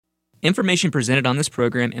Information presented on this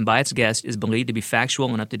program and by its guest is believed to be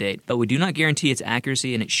factual and up to date, but we do not guarantee its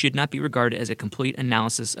accuracy and it should not be regarded as a complete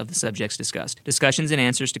analysis of the subjects discussed. Discussions and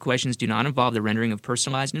answers to questions do not involve the rendering of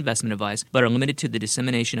personalized investment advice, but are limited to the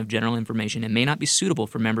dissemination of general information and may not be suitable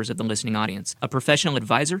for members of the listening audience. A professional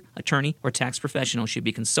advisor, attorney, or tax professional should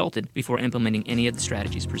be consulted before implementing any of the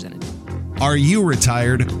strategies presented. Are you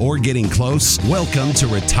retired or getting close? Welcome to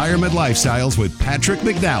Retirement Lifestyles with Patrick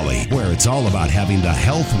McNally, where it's all about having the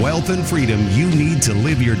health, wealth, and freedom you need to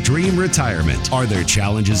live your dream retirement. Are there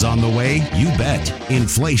challenges on the way? You bet.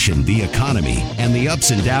 Inflation, the economy, and the ups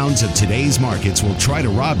and downs of today's markets will try to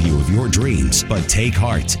rob you of your dreams. But take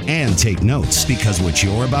heart and take notes, because what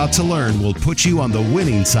you're about to learn will put you on the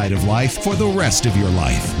winning side of life for the rest of your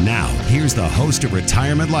life. Now, here's the host of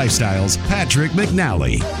Retirement Lifestyles, Patrick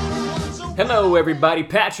McNally. Hello everybody,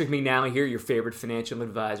 Patrick McNally here, your favorite financial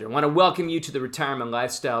advisor. I want to welcome you to the Retirement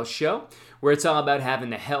Lifestyle Show, where it's all about having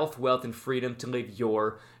the health, wealth, and freedom to live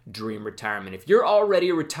your dream retirement. If you're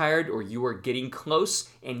already retired or you are getting close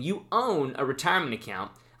and you own a retirement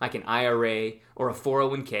account, like an IRA or a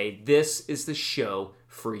 401k, this is the show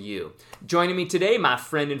for you. Joining me today, my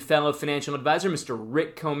friend and fellow financial advisor, Mr.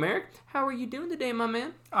 Rick Comerick. How are you doing today, my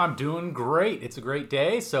man? I'm doing great. It's a great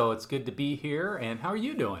day, so it's good to be here. And how are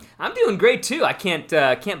you doing? I'm doing great too. I can't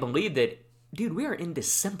believe that, dude. We are in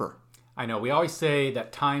December. I know. We always say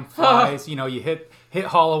that time flies. You know, you hit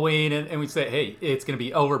Halloween, and we say, hey, it's going to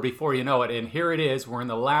be over before you know it. And here it is. We're in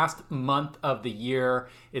the last month of the year.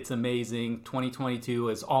 It's amazing. 2022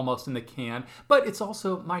 is almost in the can. But it's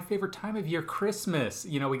also my favorite time of year, Christmas.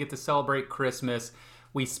 You know, we get to celebrate Christmas.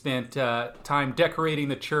 We spent time decorating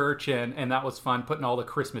the church, and that was fun, putting all the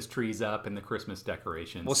Christmas trees up and the Christmas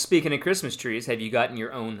decorations. Well, speaking of Christmas trees, have you gotten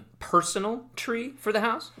your own personal tree for the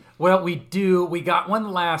house? Well, we do. We got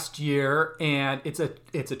one last year, and it's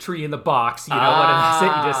a tree in the box. You know what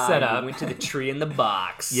you just set up. You went to the tree in the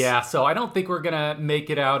box. Yeah, so I don't think we're gonna make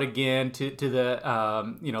it out again to the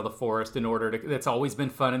the forest in order to. That's always been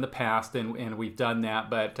fun in the past, and we've done that.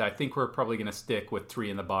 But I think we're probably gonna stick with tree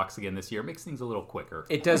in the box again this year. It makes things a little quicker.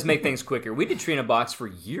 It does make things quicker. We did tree in a box for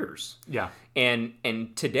years. Yeah. And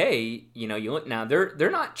today, you look now, they're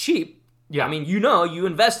not cheap. Yeah. I mean, you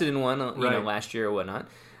invested in one, last year or whatnot,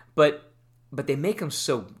 but they make them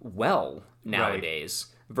so well nowadays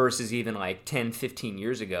versus even like 10, 15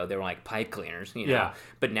 years ago. They were like pipe cleaners, Yeah.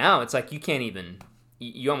 But now it's like you can't even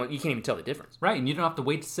tell the difference. Right, and you don't have to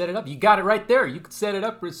wait to set it up. You got it right there. You can set it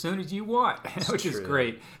up as soon as you want, which is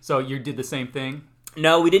great. So you did the same thing?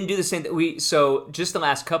 No, we didn't do the same thing. So just the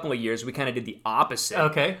last couple of years, we kind of did the opposite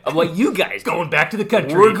of what you guys going back to the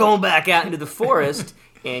country. We're going back out into the forest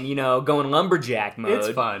and, going lumberjack mode. It's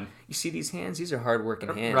fun. You see these hands? These are hard-working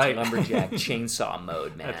hands. Right. Chainsaw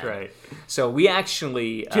mode, man. That's right. So we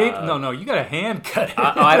actually... No, you got a hand cut it.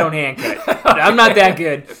 I don't hand cut it. I'm not that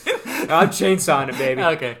good. I'm chainsawing it, baby.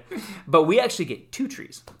 Okay. But we actually get two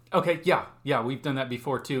trees. Okay, yeah, we've done that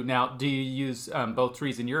before too. Now, do you use both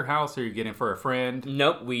trees in your house, or are you getting for a friend?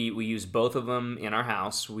 Nope, we use both of them in our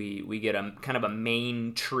house. We get a kind of a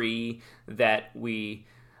main tree that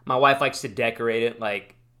my wife likes to decorate it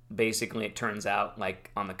like. Basically, it turns out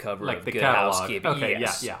like on the cover like of the Good catalog. Housekeeping. Okay,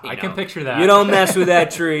 yes, yeah. I can picture that. You don't mess with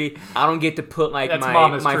that tree. I don't get to put like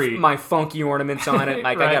tree. my funky ornaments on it.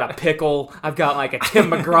 Like I got a pickle. I've got like a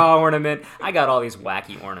Tim McGraw ornament. I got all these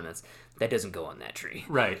wacky ornaments. That doesn't go on that tree.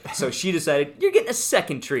 Right. So she decided, you're getting a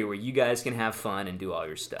second tree where you guys can have fun and do all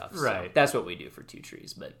your stuff. So right. That's what we do for two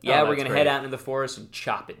trees. But yeah, we're going to head out into the forest and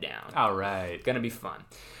chop it down. All right. Going to be fun.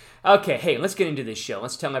 Okay, hey, let's get into this show.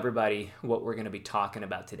 Let's tell everybody what we're going to be talking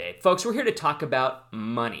about today. Folks, we're here to talk about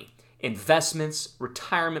money, investments,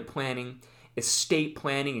 retirement planning, estate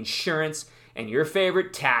planning, insurance, and your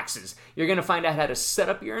favorite, taxes. You're going to find out how to set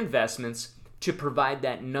up your investments to provide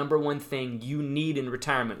that number one thing you need in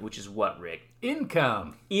retirement, which is what, Rick?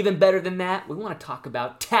 Income. Even better than that, we want to talk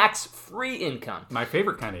about tax-free income. My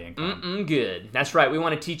favorite kind of income. Good. That's right. We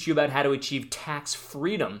want to teach you about how to achieve tax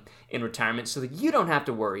freedom in retirement so that you don't have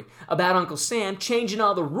to worry about Uncle Sam changing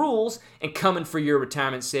all the rules and coming for your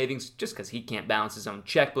retirement savings just because he can't balance his own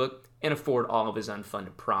checkbook and afford all of his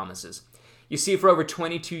unfunded promises. You see, for over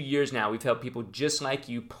 22 years now, we've helped people just like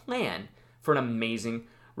you plan for an amazing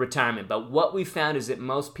retirement. But what we found is that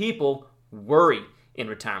most people worry in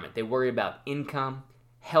retirement. They worry about income,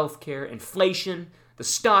 healthcare, inflation, the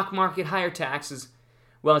stock market, higher taxes.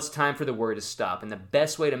 Well, it's time for the worry to stop. And the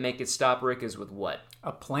best way to make it stop, Rick, is with what?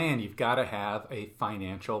 A plan. You've got to have a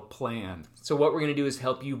financial plan. So what we're going to do is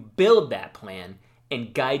help you build that plan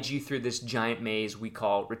and guide you through this giant maze we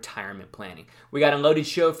call retirement planning. We got a loaded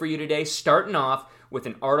show for you today, starting off with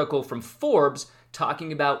an article from Forbes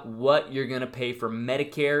talking about what you're going to pay for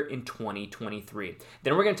Medicare in 2023.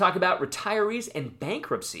 Then we're going to talk about retirees and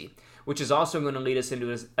bankruptcy, which is also going to lead us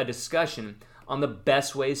into a discussion on the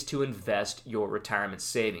best ways to invest your retirement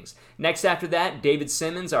savings. Next after that, David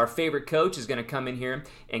Simmons, our favorite coach, is going to come in here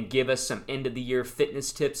and give us some end-of-the-year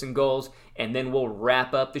fitness tips and goals, and then we'll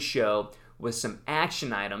wrap up the show with some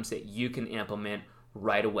action items that you can implement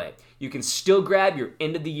right away. You can still grab your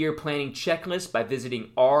end-of-the-year planning checklist by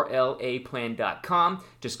visiting rlaplan.com.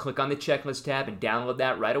 Just click on the checklist tab and download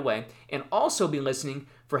that right away, and also be listening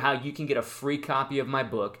for how you can get a free copy of my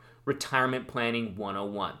book, Retirement Planning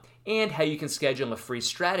 101. And how you can schedule a free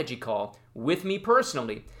strategy call with me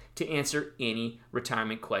personally to answer any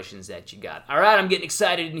retirement questions that you got. All right, I'm getting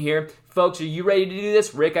excited in here. Folks, are you ready to do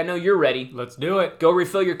this? Rick, I know you're ready. Let's do it. Go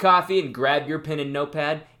refill your coffee and grab your pen and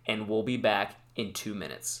notepad, and we'll be back in 2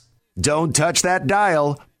 minutes. Don't touch that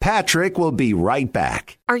dial. Patrick will be right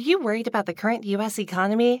back. Are you worried about the current U.S.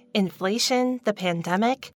 economy, inflation, the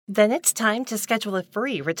pandemic? Then it's time to schedule a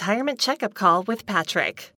free retirement checkup call with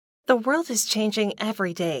Patrick. The world is changing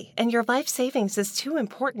every day, and your life savings is too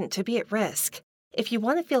important to be at risk. If you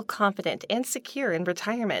want to feel confident and secure in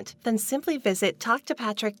retirement, then simply visit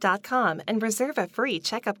TalkToPatrick.com and reserve a free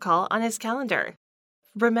checkup call on his calendar.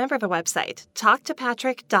 Remember the website,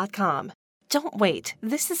 TalkToPatrick.com. Don't wait.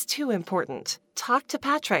 This is too important.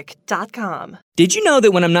 TalkToPatrick.com. Did you know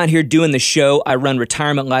that when I'm not here doing the show, I run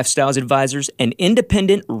Retirement Lifestyles Advisors, an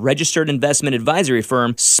independent registered investment advisory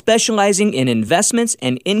firm specializing in investments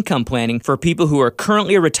and income planning for people who are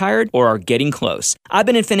currently retired or are getting close. I've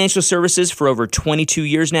been in financial services for over 22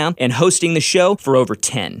 years now and hosting the show for over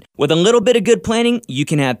 10. With a little bit of good planning, you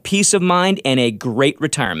can have peace of mind and a great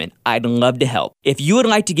retirement. I'd love to help. If you would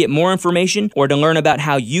like to get more information or to learn about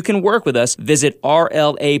how you can work with us, visit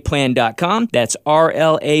rlaplan.com. That's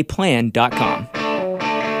rlaplan.com.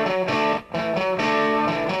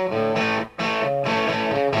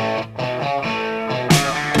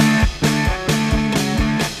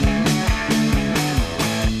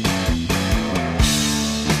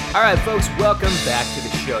 All right, folks, welcome back to the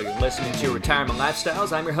show. You're listening to Retirement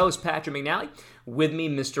Lifestyles. I'm your host, Patrick McNally. With me,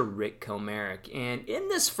 Mr. Rick Comerick. And in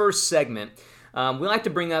this first segment, we like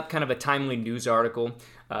to bring up kind of a timely news article.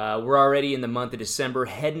 We're already in the month of December,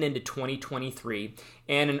 heading into 2023,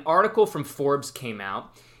 and an article from Forbes came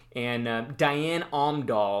out, and Diane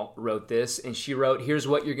Omdahl wrote this, and she wrote, "Here's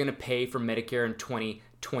what you're going to pay for Medicare in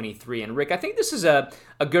 2023." And Rick, I think this is a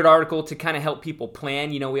good article to kind of help people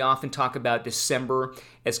plan. You know, we often talk about December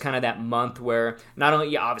as kind of that month where not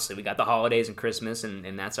only, obviously we got the holidays and Christmas,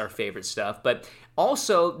 and that's our favorite stuff, but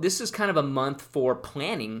also this is kind of a month for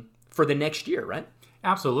planning for the next year, right?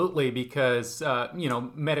 Absolutely, because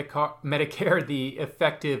Medicare, the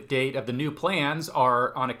effective date of the new plans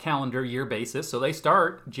are on a calendar year basis, so they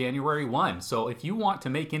start January 1. So if you want to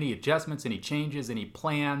make any adjustments, any changes, any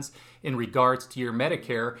plans in regards to your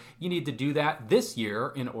Medicare, you need to do that this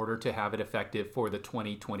year in order to have it effective for the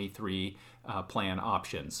 2023 plan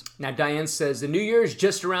options. Now, Diane says the new year is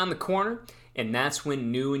just around the corner, and that's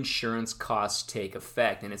when new insurance costs take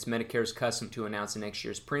effect, and it's Medicare's custom to announce the next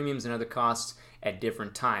year's premiums and other costs at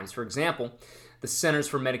different times. For example, the Centers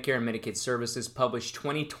for Medicare and Medicaid Services published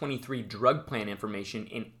 2023 drug plan information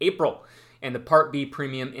in April and the Part B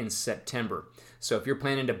premium in September. So if you're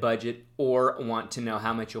planning to budget or want to know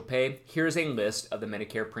how much you'll pay, here's a list of the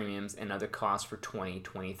Medicare premiums and other costs for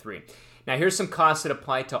 2023. Now, here's some costs that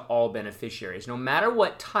apply to all beneficiaries. No matter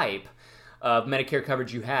what type of Medicare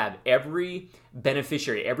coverage you have, every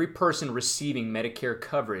beneficiary, every person receiving Medicare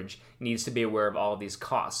coverage needs to be aware of all of these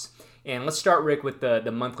costs. And let's start, Rick, with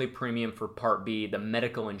the monthly premium for Part B, the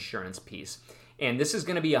medical insurance piece. And this is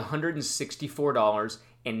going to be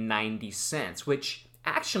 $164.90, which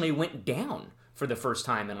actually went down for the first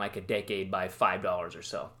time in like a decade by $5 or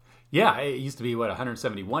so. Yeah, it used to be,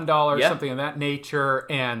 $171, yeah, something of that nature.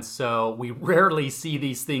 And so we rarely see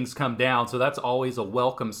these things come down. So that's always a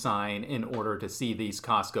welcome sign in order to see these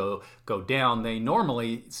costs go down. They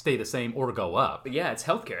normally stay the same or go up. But yeah, it's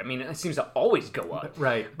healthcare. I mean, it seems to always go up.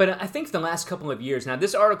 Right. But I think the last couple of years, now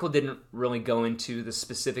this article didn't really go into the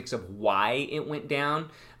specifics of why it went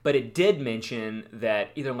down, but it did mention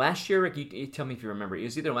that either last year, Rick, you tell me if you remember, it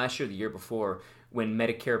was either last year or the year before, when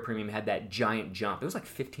Medicare premium had that giant jump. It was like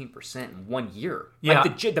 15% in 1 year. Yeah.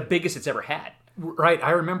 Like the biggest it's ever had. Right.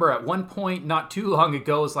 I remember at one point not too long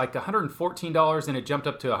ago, it was like $114 and it jumped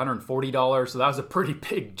up to $140. So that was a pretty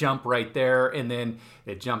big jump right there. And then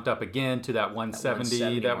it jumped up again to that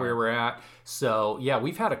 170 that we were at. So, yeah,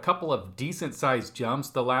 we've had a couple of decent-sized jumps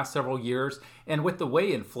the last several years. And with the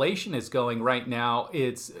way inflation is going right now,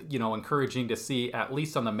 it's, encouraging to see, at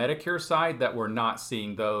least on the Medicare side, that we're not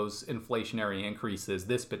seeing those inflationary increases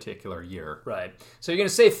this particular year. Right. So you're going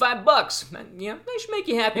to save $5. They should make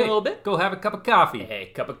you happy a little bit. Go have a cup of coffee.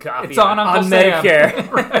 Hey, cup of coffee. It's on Uncle Sam.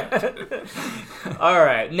 Medicare. All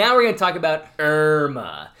right. Now we're going to talk about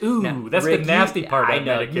Irma. Ooh, now, that's Rick, the nasty part of I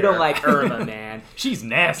know. Medicare. You don't like Irma, man. She's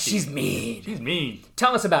nasty. She's mean. She's mean.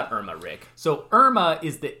 Tell us about Irma, Rick. So Irma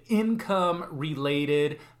is the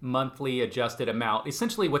income-related monthly adjusted amount.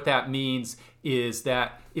 Essentially what that means is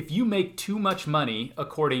that if you make too much money,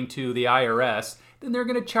 according to the IRS, then they're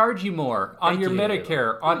going to charge you more on your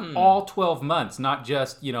Medicare on all 12 months, not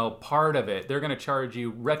just, part of it. They're going to charge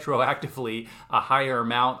you retroactively a higher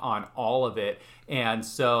amount on all of it. And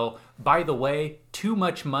so, by the way, too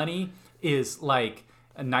much money is like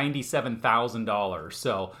 $97,000.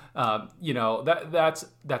 So,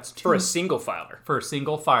 that's too, For a single filer. For a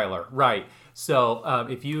single filer, right. So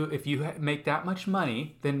if you make that much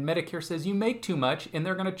money, then Medicare says you make too much, and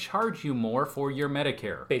they're going to charge you more for your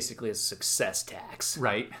Medicare. Basically a success tax.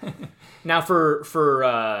 Right. Now, for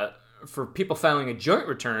people filing a joint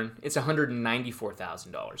return, it's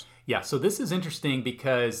 $194,000. Yeah, so this is interesting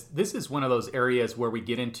because this is one of those areas where we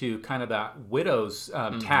get into kind of that widow's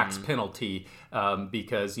tax penalty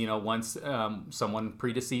because, once someone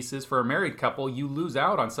predeceases for a married couple, you lose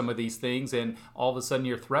out on some of these things and all of a sudden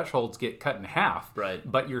your thresholds get cut in half. Right.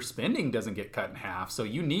 But your spending doesn't get cut in half. So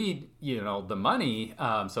you need, the money.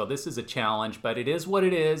 So this is a challenge, but it is what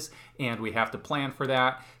it is, and we have to plan for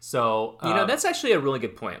that. So that's actually a really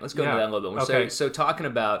good point. Let's go into that a little bit more. Okay. So talking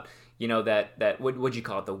about that what'd you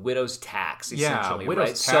call it? The widow's tax, essentially. Yeah,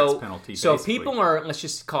 widow's right? tax penalty. So basically. people are, let's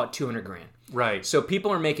just call it $200,000. Right. So people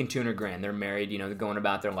are making $200,000. They're married, they're going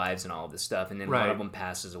about their lives and all of this stuff, and then one Right. of them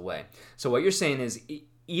passes away. So what you're saying is,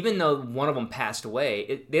 even though one of them passed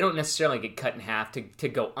away, they don't necessarily get cut in half to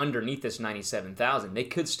go underneath this $97,000. They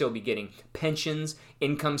could still be getting pensions,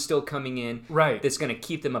 income still coming in. Right. That's going to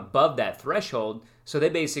keep them above that threshold. So they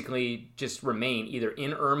basically just remain either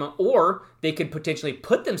in Irma, or they could potentially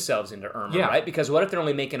put themselves into Irma, Yeah. right? Because what if they're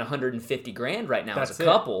only making $150,000 right now That's as a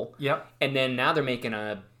couple? Yep. And then now they're making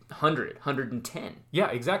 $110,000.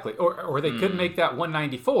 Yeah, exactly. Or they could make that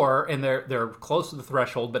 194 and they're close to the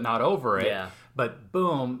threshold but not over it. Yeah. But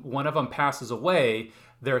boom, one of them passes away,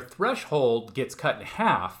 their threshold gets cut in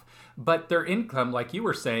half, but their income, like you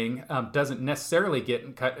were saying, doesn't necessarily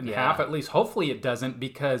get cut in half. At least hopefully it doesn't,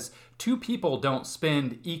 because two people don't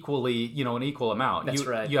spend equally, an equal amount. That's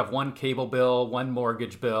right. You have one cable bill, one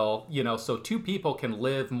mortgage bill, so two people can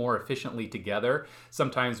live more efficiently together.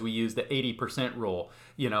 Sometimes we use the 80% rule.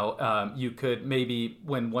 You could maybe,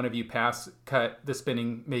 when one of you cut the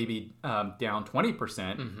spending maybe down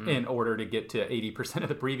 20% in order to get to 80% of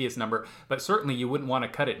the previous number. But certainly you wouldn't want to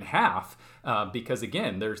cut it in half because,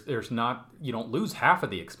 again, there's not, you don't lose half of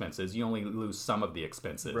the expenses. You only lose some of the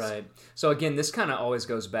expenses. Right. So again, this kind of always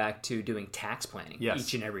goes back to doing tax planning Yes.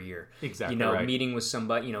 each and every year. Exactly. Right. Meeting with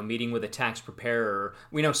somebody, meeting with a tax preparer.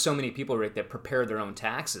 We know so many people, Rick, that prepare their own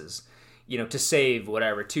taxes, to save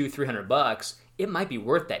whatever, $200-$300. It might be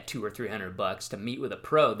worth that $200 or $300 to meet with a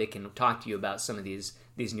pro. They can talk to you about some of these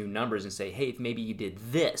new numbers and say, hey, if maybe you did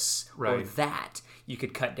this or that, you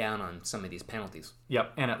could cut down on some of these penalties.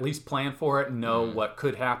 Yep, and at least plan for it and know what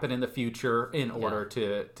could happen in the future in order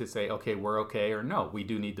to say, okay, we're okay, or no, we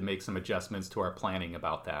do need to make some adjustments to our planning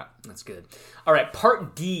about that. That's good. All right,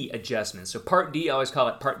 Part D adjustments. So Part D, I always call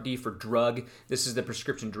it Part D for drug. This is the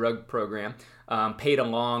prescription drug program. Paid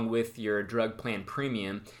along with your drug plan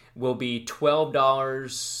premium will be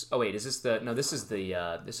 $12. Oh wait, is this the? No, this is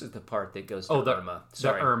the part that goes to Irma.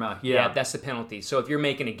 Sorry, the Irma. Yeah, that's the penalty. So if you're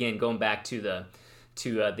making, again, going back to the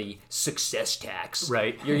success tax,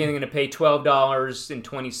 right? You're going to pay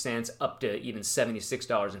 $12.20 up to even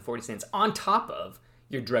 $76.40 on top of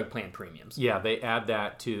your drug plan premiums. Yeah, they add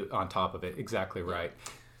that on top of it. Exactly right.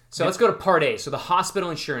 So let's go to Part A. So the hospital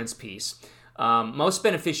insurance piece. Most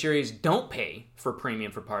beneficiaries don't pay for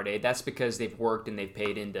premium for Part A. That's because they've worked and they've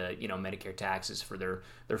paid into Medicare taxes for their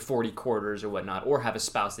 40 quarters or whatnot, or have a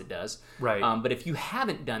spouse that does. Right. But if you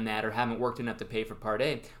haven't done that or haven't worked enough to pay for Part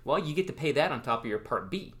A, well, you get to pay that on top of your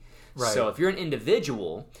Part B. Right. So if you're an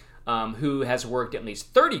individual who has worked at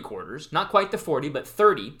least 30 quarters, not quite the 40, but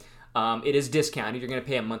 30, it is discounted. You're going to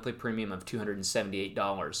pay a monthly premium of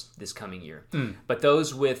 $278 this coming year. But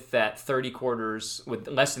those with that 30 quarters, with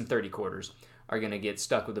less than 30 quarters, are going to get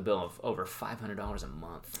stuck with a bill of over $500 a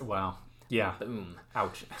month. Wow. Yeah. Boom.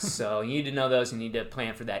 Ouch. So you need to know those. You need to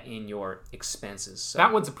plan for that in your expenses. So.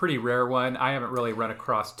 That one's a pretty rare one. I haven't really run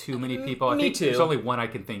across too many people. I think too. There's only one I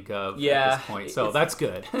can think of at this point. So that's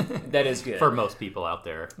good. That is good. For most people out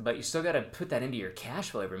there. But you still got to put that into your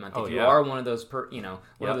cash flow every month. If you yeah. are one of those of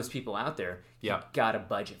those people out there, Yeah. you've got to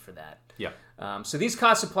budget for that. Yeah. So these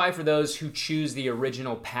costs apply for those who choose the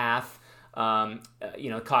original path.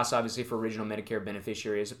 Costs obviously for original Medicare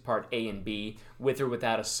beneficiaries, Part A and B, with or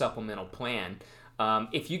without a supplemental plan.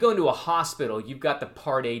 If you go into a hospital, you've got the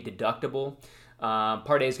Part A deductible.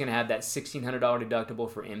 Part A is going to have that $1,600 deductible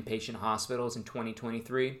for inpatient hospitals in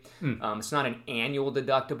 2023. It's not an annual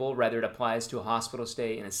deductible. Rather, it applies to a hospital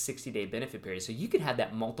stay in a 60-day benefit period. So you could have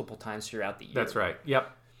that multiple times throughout the year. That's right.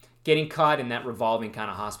 Yep. Getting caught in that revolving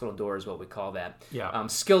kind of hospital door is what we call that. Yeah.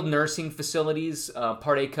 Skilled nursing facilities,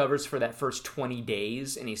 Part A covers for that first 20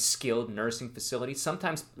 days in a skilled nursing facility.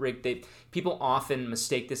 Sometimes, Rick, people often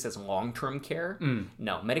mistake this as long-term care.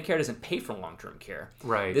 No, Medicare doesn't pay for long-term care.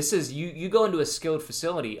 Right. This is, you go into a skilled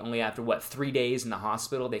facility only after, 3 days in the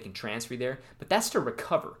hospital, they can transfer you there. But that's to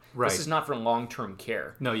recover. Right. This is not for long-term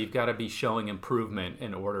care. No, you've got to be showing improvement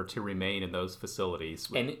in order to remain in those facilities.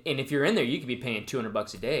 And if you're in there, you could be paying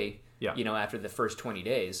 $200 a day. Yeah. After the first 20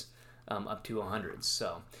 days, up to 100.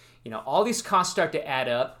 So, all these costs start to add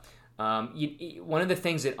up. One of the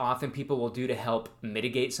things that often people will do to help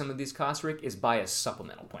mitigate some of these costs, Rick, is buy a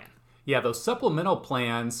supplemental plan. Yeah, those supplemental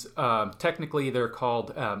plans, technically they're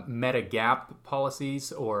called Medigap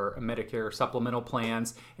policies or Medicare supplemental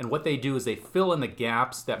plans. And what they do is they fill in the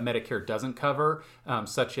gaps that Medicare doesn't cover,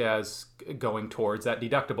 such as going towards that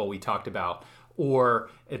deductible we talked about. Or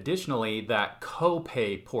additionally, that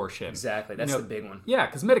copay portion. Exactly. That's the big one. Yeah,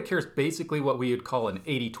 because Medicare is basically what we would call an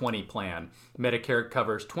 80-20 plan. Medicare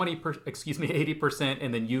covers 80%,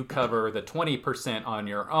 and then you cover the 20% on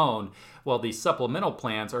your own. Well, these supplemental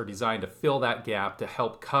plans are designed to fill that gap to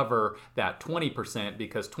help cover that 20%,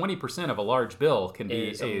 because 20% of a large bill can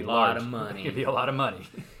be a lot of money. Can be a lot of money.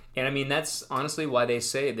 And I mean, that's honestly why they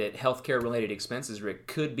say that healthcare-related expenses, Rick,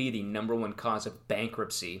 could be the number one cause of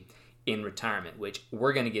bankruptcy in retirement, which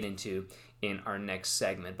we're going to get into in our next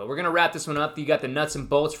segment. But we're going to wrap this one up. You got the nuts and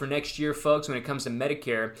bolts for next year, folks. When it comes to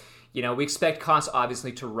Medicare, we expect costs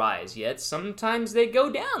obviously to rise, yet sometimes they go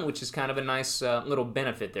down, which is kind of a nice little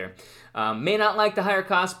benefit there. May not like the higher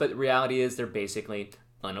costs, but the reality is they're basically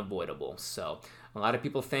unavoidable. So a lot of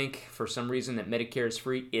people think for some reason that Medicare is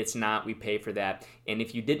free. It's not. We pay for that. And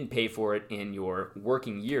if you didn't pay for it in your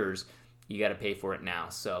working years, you got to pay for it now.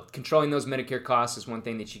 So controlling those Medicare costs is one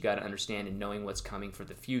thing that you got to understand, and knowing what's coming for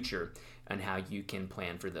the future and how you can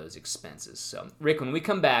plan for those expenses. So Rick, when we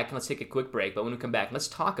come back, let's take a quick break, but when we come back, let's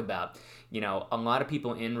talk about, a lot of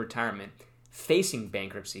people in retirement facing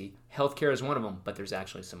bankruptcy. Healthcare is one of them, but there's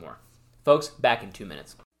actually some more. Folks, back in 2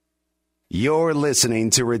 minutes. You're listening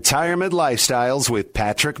to Retirement Lifestyles with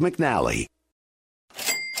Patrick McNally.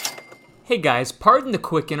 Hey guys, pardon the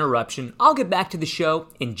quick interruption. I'll get back to the show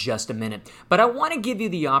in just a minute, but I want to give you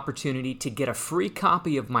the opportunity to get a free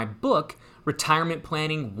copy of my book, Retirement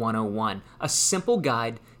Planning 101, a simple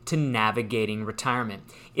guide to navigating retirement.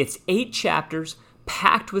 It's 8 chapters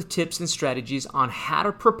packed with tips and strategies on how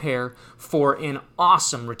to prepare for an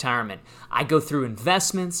awesome retirement. I go through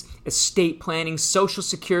investments, estate planning, Social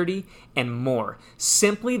Security, and more.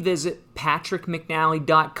 Simply visit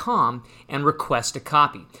patrickmcnally.com and request a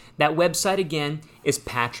copy. That website again is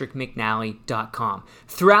patrickmcnally.com.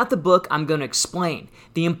 Throughout the book, I'm going to explain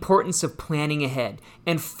the importance of planning ahead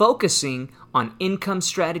and focusing on income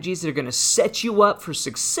strategies that are going to set you up for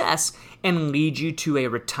success and lead you to a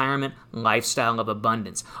retirement lifestyle of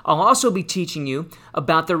abundance. I'll also be teaching you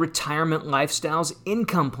about the Retirement Lifestyles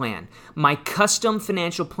Income Plan, my custom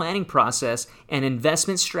financial planning process and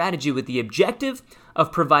investment strategy with the objective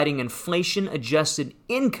of providing inflation-adjusted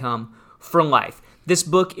income for life. This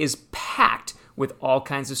book is packed with all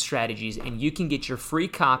kinds of strategies, and you can get your free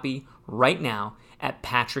copy right now at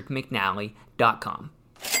patrickmcnally.com.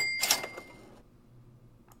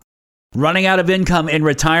 Running out of income in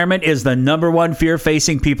retirement is the number one fear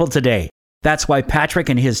facing people today. That's why Patrick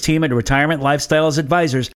and his team at Retirement Lifestyles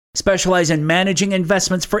Advisors specialize in managing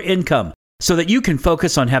investments for income so that you can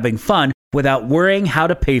focus on having fun without worrying how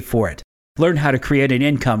to pay for it. Learn how to create an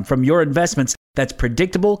income from your investments that's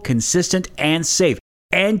predictable, consistent, and safe,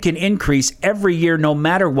 and can increase every year no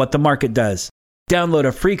matter what the market does. Download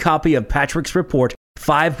a free copy of Patrick's report,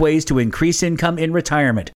 5 Ways to Increase Income in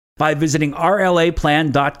Retirement, by visiting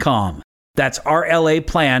rlaplan.com. That's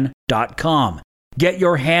rlaplan.com. Get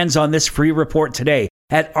your hands on this free report today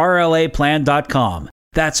at rlaplan.com.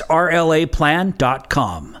 That's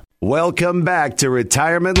rlaplan.com. Welcome back to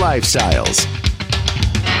Retirement Lifestyles.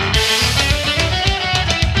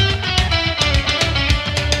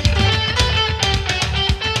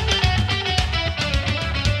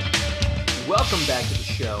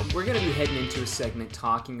 we're going to be heading into a segment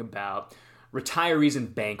talking about retirees in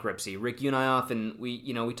bankruptcy. Rick, you and I often,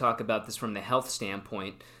 we talk about this from the health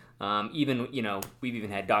standpoint. We've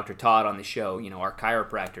even had Dr. Todd on the show, our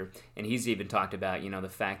chiropractor, and he's even talked about, the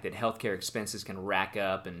fact that healthcare expenses can rack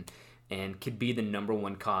up and could be the number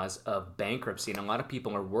one cause of bankruptcy. And a lot of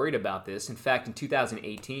people are worried about this. In fact, in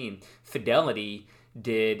 2018, Fidelity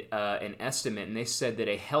did an estimate, and they said that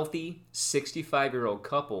a healthy 65-year-old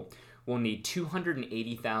couple will need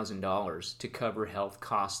 $280,000 to cover health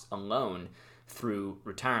costs alone through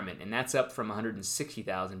retirement, and that's up from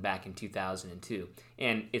 $160,000 back in 2002.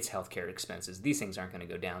 And it's healthcare expenses; these things aren't going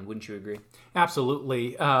to go down. Wouldn't you agree?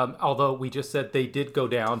 Absolutely. Although we just said they did go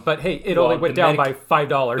down, but hey, it only went down by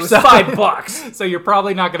 $5. It was $5, so you're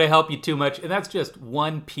probably not going to help you too much. And that's just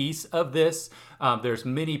one piece of this. There's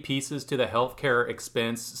many pieces to the healthcare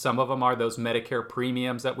expense. Some of them are those Medicare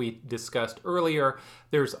premiums that we discussed earlier.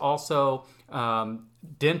 There's also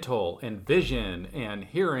dental and vision and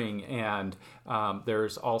hearing, and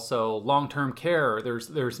there's also long-term care.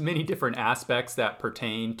 There's many different aspects that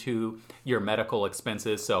pertain to your medical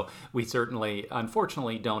expenses. So we certainly,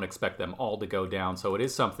 unfortunately, don't expect them all to go down. So it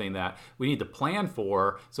is something that we need to plan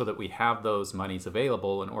for so that we have those monies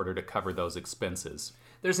available in order to cover those expenses.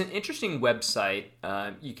 There's an interesting website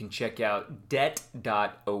you can check out,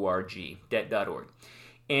 debt.org, debt.org.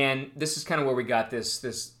 And this is kind of where we got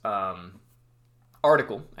this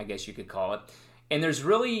article, I guess you could call it. And there's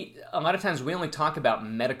really, a lot of times we only talk about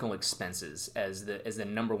medical expenses as the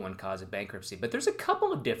number one cause of bankruptcy. But there's a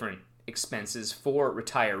couple of different expenses for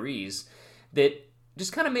retirees that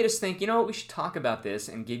just kind of made us think, we should talk about this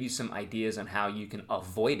and give you some ideas on how you can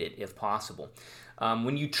avoid it if possible.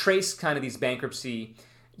 When you trace kind of these bankruptcy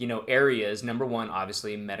areas, number one,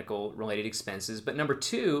 obviously medical related expenses, but number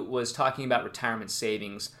two was talking about retirement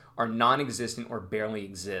savings are non-existent or barely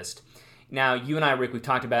exist. Now, you and I, Rick, we've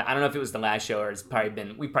talked about, I don't know if it was the last show or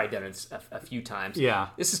we've probably done it a few times. Yeah.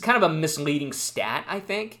 This is kind of a misleading stat, I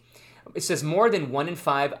think. It says more than 1 in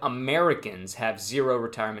 5 Americans have zero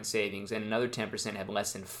retirement savings and another 10% have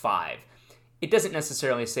less than 5. It doesn't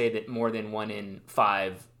necessarily say that more than 1 in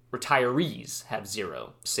 5 retirees have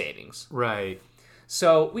zero savings. Right.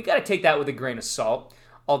 So we got to take that with a grain of salt.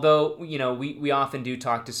 Although, we often do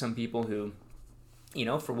talk to some people who,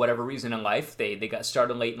 for whatever reason in life, they got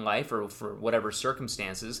started late in life or for whatever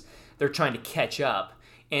circumstances, they're trying to catch up.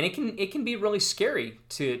 And it can be really scary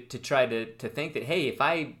to try to think that, hey, if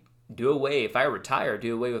I retire,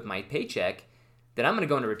 do away with my paycheck, that I'm going to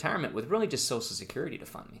go into retirement with really just Social Security to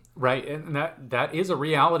fund me. Right, and that is a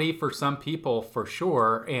reality for some people for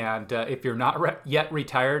sure. And if you're not yet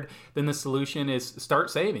retired, then the solution is start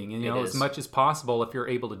saving, as much as possible if you're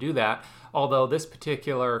able to do that. Although this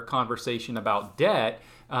particular conversation about debt,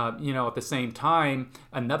 at the same time,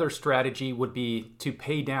 another strategy would be to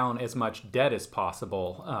pay down as much debt as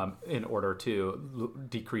possible in order to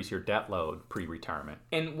decrease your debt load pre-retirement.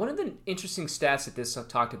 And one of the interesting stats that this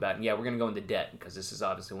talked about, and we're going to go into debt because this is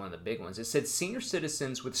obviously one of the big ones. It said senior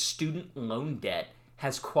citizens with student loan debt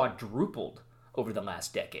has quadrupled over the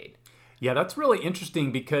last decade. Yeah, that's really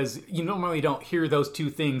interesting because you normally don't hear those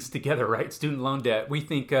two things together, right? Student loan debt. We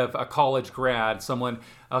think of a college grad, someone,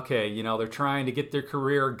 they're trying to get their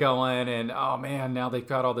career going and, oh man, now they've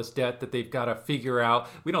got all this debt that they've got to figure out.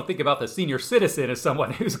 We don't think about the senior citizen as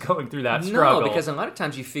someone who's going through that struggle. No, because a lot of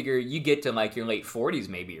times you figure you get to like your late 40s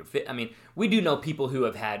maybe. We do know people who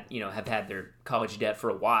have had their college debt for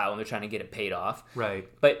a while and they're trying to get it paid off. Right.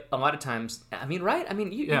 But a lot of times, right?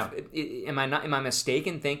 Am I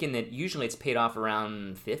mistaken thinking that usually it's paid off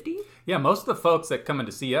around 50? Yeah, most of the folks that come in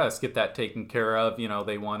to see us get that taken care of.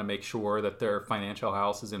 They want to make sure that their financial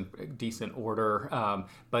house is in decent order.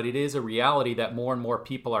 But it is a reality that more and more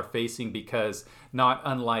people are facing because not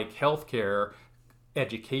unlike healthcare,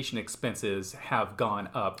 education expenses have gone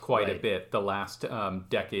up quite a bit the last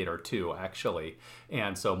decade or two, actually.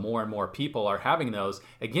 And so more and more people are having those.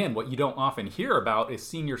 Again, what you don't often hear about is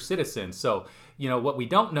senior citizens. So, what we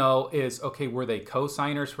don't know is, okay, were they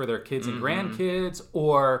co-signers for their kids and grandkids?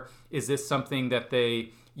 Or is this something that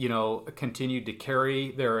they, continued to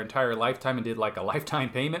carry their entire lifetime and did like a lifetime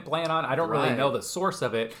payment plan on? I don't really know the source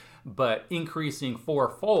of it. But increasing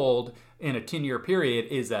fourfold in a 10-year period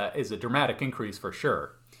is a dramatic increase for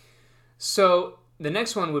sure. So the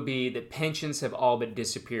next one would be that pensions have all but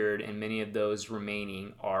disappeared and many of those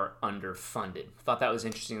remaining are underfunded. Thought that was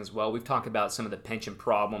interesting as well. We've talked about some of the pension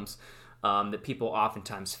problems that people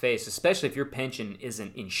oftentimes face, especially if your pension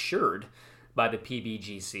isn't insured by the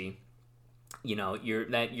PBGC.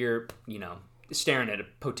 You're staring at a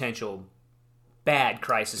potential bad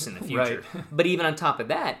crisis in the future. Right. But even on top of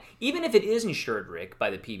that, even if it is insured, Rick, by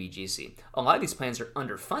the PBGC, a lot of these plans are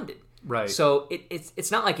underfunded. Right. So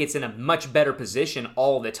it's not like it's in a much better position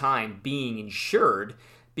all the time being insured,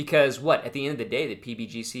 because at the end of the day, the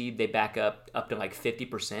PBGC, they back up to like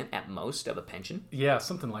 50% at most of a pension. Yeah,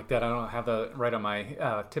 something like that. I don't have that right on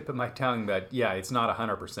my tip of my tongue, but yeah, it's not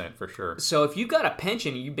 100% for sure. So if you've got a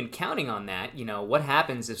pension and you've been counting on that, what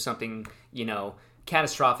happens if something,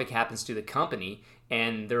 catastrophic happens to the company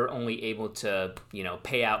and they're only able to,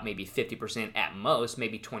 pay out maybe 50% at most,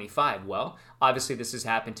 maybe 25%? Well, obviously this has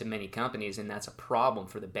happened to many companies, and that's a problem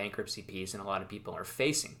for the bankruptcy piece, and a lot of people are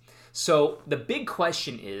facing. So the big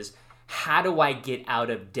question is, how do I get out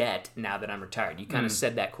of debt now that I'm retired? You kind of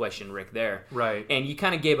said that question, Rick, there. Right. And you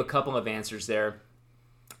kind of gave a couple of answers there.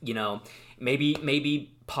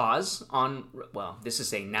 Maybe pause on, this is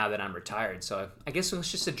saying now that I'm retired. So I guess let's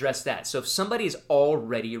just address that. So if somebody is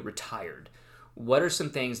already retired, what are some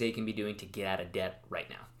things they can be doing to get out of debt right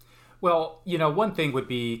now? Well, one thing would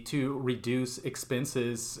be to reduce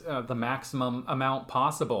expenses the maximum amount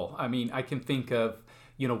possible. I mean, I can think of,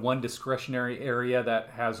 one discretionary area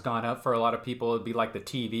that has gone up for a lot of people would be like the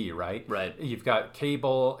TV, right? Right. You've got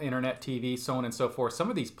cable, internet TV, so on and so forth. Some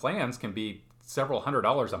of these plans can be several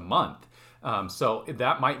 $100s a month. So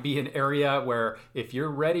that might be an area where if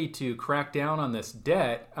you're ready to crack down on this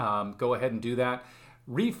debt, go ahead and do that.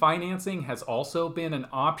 Refinancing has also been an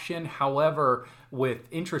option. However, with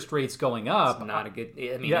interest rates going up, it's not a good.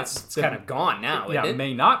 It's kind of gone now. Yeah, isn't it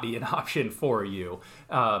may not be an option for you.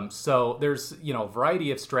 So there's a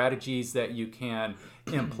variety of strategies that you can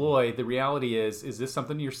employ. The reality is this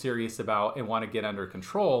something you're serious about and want to get under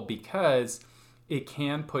control, because it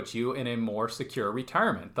can put you in a more secure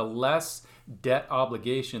retirement. The less debt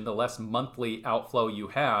obligation, the less monthly outflow you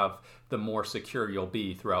have, the more secure you'll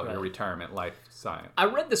be throughout your retirement lifestyle. I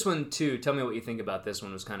read this one too. Tell me what you think about this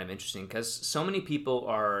one. It was kind of interesting because so many people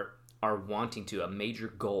are wanting to, a major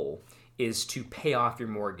goal is to pay off your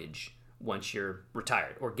mortgage once you're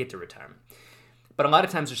retired or get to retirement. But a lot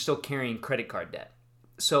of times they're still carrying credit card debt.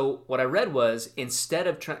 So what I read was instead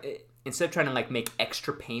of trying to like make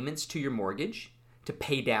extra payments to your mortgage to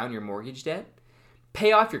pay down your mortgage debt,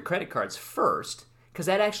 pay off your credit cards first, because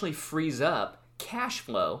that actually frees up cash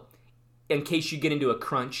flow in case you get into a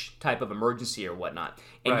crunch type of emergency or whatnot,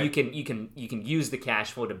 and right. you can use the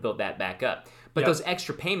cash flow to build that back up. But those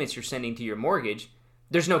extra payments you're sending to your mortgage,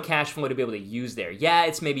 there's no cash flow to be able to use there. Yeah,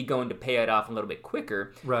 it's maybe going to pay it off a little bit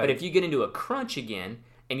quicker. Right. But if you get into a crunch again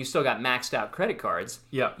and you still got maxed out credit cards,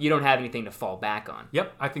 yeah. you don't have anything to fall back on.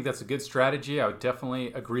 Yep, I think that's a good strategy. I would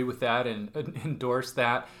definitely agree with that and endorse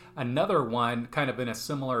that. Another one, kind of in a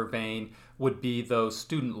similar vein, would be those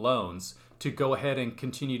student loans, to go ahead and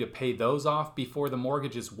continue to pay those off before the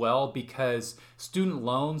mortgage as well, because student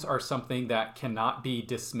loans are something that cannot be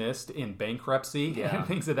dismissed in bankruptcy and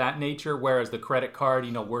things of that nature, whereas the credit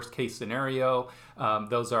card, worst case scenario,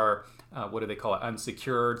 those are, what do they call it,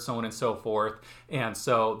 unsecured, so on and so forth. And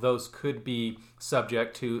so those could be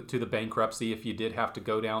subject to the bankruptcy if you did have to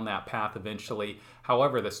go down that path eventually.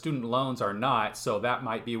 However, the student loans are not, so that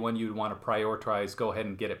might be one you'd want to prioritize, go ahead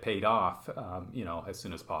and get it paid off, as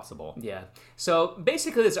soon as possible. Yeah. So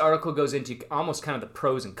basically this article goes into almost kind of the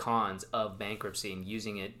pros and cons of bankruptcy and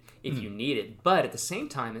using it if you need it. But at the same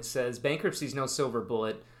time, it says bankruptcy is no silver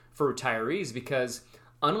bullet for retirees, because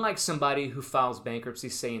unlike somebody who files bankruptcy,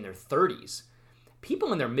 say in their 30s,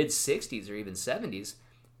 people in their mid-60s or even 70s,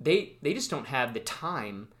 they just don't have the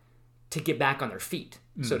time to get back on their feet,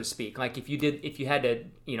 so to speak. Like if you had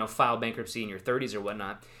to, file bankruptcy in your 30s or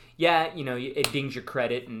whatnot, it dings your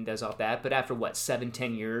credit and does all that. But after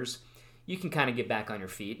 7-10 years, you can kind of get back on your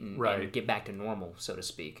feet and get back to normal, so to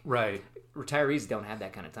speak. Right. Retirees don't have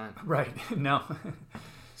that kind of time. Right. No.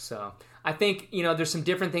 So I think, there's some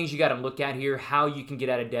different things you got to look at here. How you can get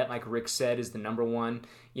out of debt, like Rick said, is the number one,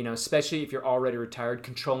 especially if you're already retired,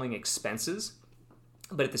 controlling expenses.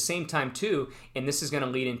 But at the same time, too, and this is going to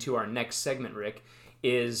lead into our next segment, Rick,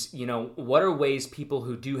 is, what are ways people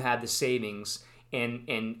who do have the savings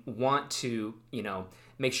and want to,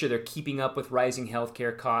 make sure they're keeping up with rising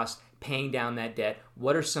healthcare costs, paying down that debt.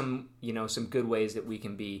 What are some good ways that we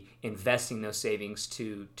can be investing those savings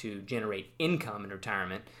to generate income in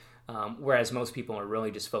retirement? Whereas most people are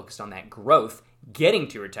really just focused on that growth, getting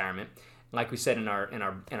to retirement. Like we said in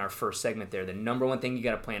our first segment there, the number one thing you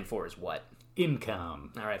got to plan for is what?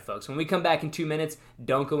 income. All right, folks, when we come back in 2 minutes,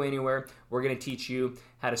 don't go anywhere. We're going to teach you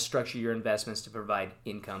how to structure your investments to provide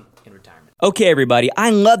income in retirement. Okay, everybody,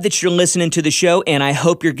 I love that you're listening to the show, and I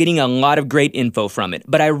hope you're getting a lot of great info from it.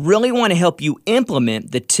 But I really want to help you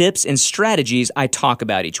implement the tips and strategies I talk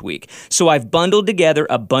about each week. So I've bundled together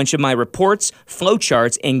a bunch of my reports,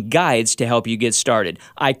 flowcharts, and guides to help you get started.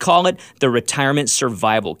 I call it the Retirement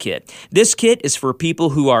Survival Kit. This kit is for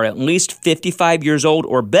people who are at least 55 years old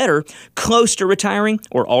or better, close to retiring,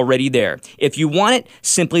 or already there. If you want it,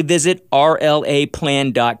 simply visit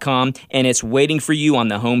rlaplan.com and it's waiting for you on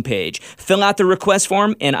the homepage. Fill out the request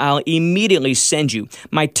form and I'll immediately send you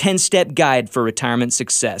my 10-step guide for retirement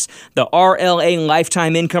success. The RLA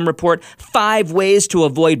Lifetime Income Report, 5 ways to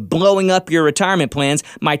avoid blowing up your retirement plans,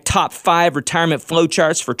 my top 5 retirement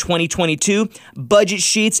flowcharts for 2022, budget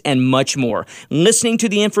sheets, and much more. Listening to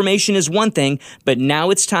the information is one thing, but now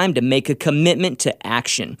it's time to make a commitment to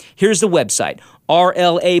action. Here's the website,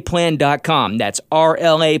 rlaplan.com. That's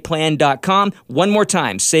rlaplan.com. One more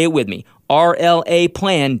time, say it with me,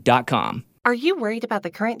 rlaplan.com. Are you worried about the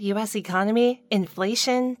current U.S. economy,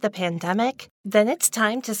 inflation, the pandemic? Then it's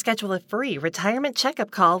time to schedule a free retirement checkup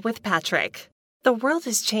call with Patrick. The world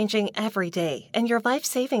is changing every day, and your life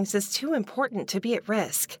savings is too important to be at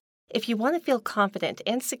risk. If you want to feel confident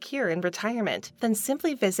and secure in retirement, then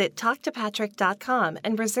simply visit talktopatrick.com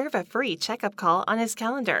and reserve a free checkup call on his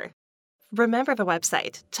calendar. Remember the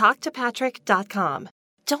website, talktopatrick.com.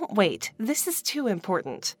 Don't wait. This is too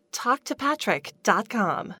important.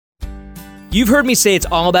 talktopatrick.com. You've heard me say it's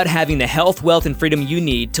all about having the health, wealth, and freedom you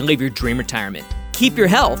need to live your dream retirement. Keep your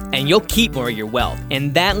health, and you'll keep more of your wealth.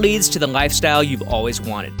 And that leads to the lifestyle you've always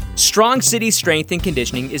wanted. Strong City Strength and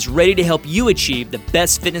Conditioning is ready to help you achieve the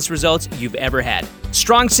best fitness results you've ever had.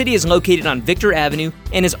 Strong City is located on Victor Avenue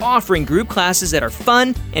and is offering group classes that are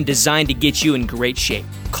fun and designed to get you in great shape.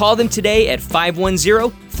 Call them today at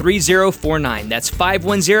 510-3049. That's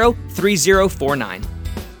 510-3049.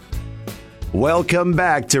 Welcome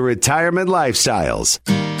back to Retirement Lifestyles.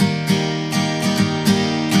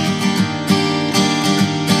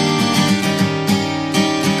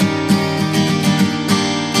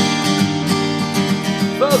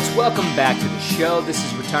 Folks, welcome back to the show. This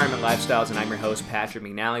is Retirement Lifestyles, and I'm your host, Patrick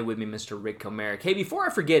McNally. With me, Mr. Rick Comerick. Hey, before I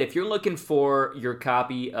forget, if you're looking for your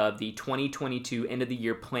copy of the 2022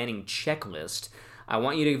 end-of-the-year planning checklist, I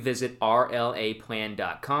want you to visit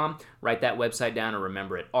rlaplan.com. Write that website down and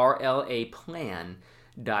remember it,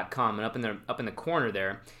 rlaplan.com. And up in the corner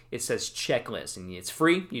there, it says checklist, and it's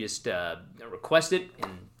free. You just request it,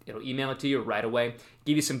 and it'll email it to you right away.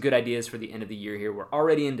 Give you some good ideas for the end of the year here. We're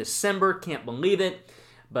already in December. Can't believe it.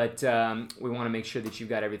 But we want to make sure that you've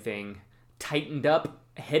got everything tightened up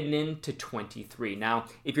heading into 23. Now,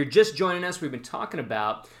 if you're just joining us, we've been talking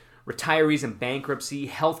about retirees and bankruptcy,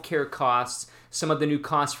 healthcare costs. Some of the new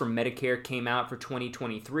costs from Medicare came out for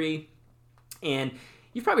 2023. And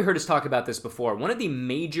you've probably heard us talk about this before. One of the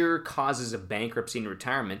major causes of bankruptcy and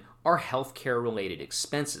retirement are healthcare-related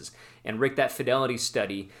expenses. And Rick, that Fidelity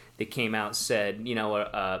study that came out said, you know,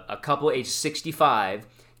 a couple age 65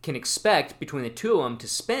 can expect between the two of them to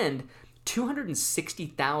spend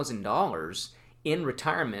 $260,000 in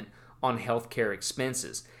retirement on healthcare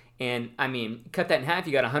expenses. And I mean, cut that in half,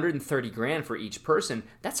 you got $130,000 for each person.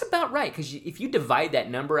 That's about right, because if you divide that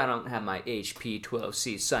number, I don't have my HP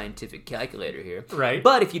 12C scientific calculator here. Right.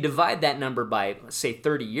 But if you divide that number by, say,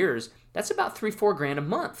 30 years, that's about $3-4 a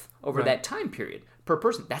month over that time period per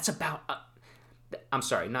person. That's about... I'm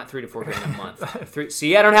sorry, not $3 to $4 a month.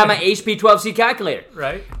 See, I don't have my HP 12C calculator.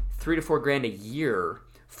 Right. $3 to $4 a year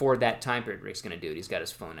for that time period. Rick's gonna do it. He's got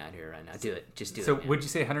his phone out here right now. Do it. Just do it. So man. would you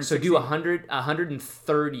say 160? So do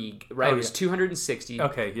 130. Right. It was 260.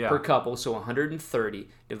 Okay. Yeah. Per couple. So 130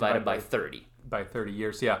 divided by 30. By 30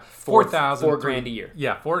 years. Yeah. $4,000 a year.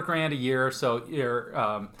 Yeah. $4,000 a year. So you're,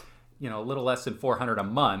 a little less than $400 a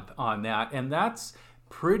month on that, and that's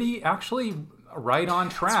pretty actually right on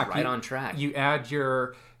track. That's right on track. You add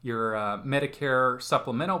your Medicare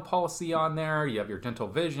supplemental policy on there. You have your dental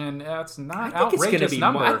vision. That's not outrageous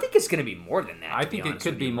number. I think it's going to be more than that. I think it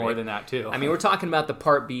could be more than that too. I mean, we're talking about the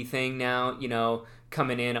Part B thing now. You know,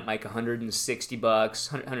 coming in at like $160,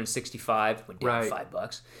 $165, went down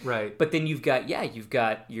 $5. Right. But then you've got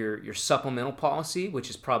your supplemental policy, which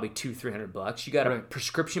is probably $200-300. You got a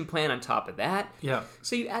prescription plan on top of that. Yeah.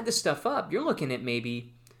 So you add this stuff up, you're looking at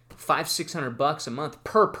maybe $500-600 a month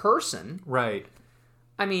per person. Right.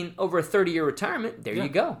 I mean, over a 30-year retirement, there you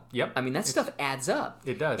go. Yep. I mean, that stuff adds up.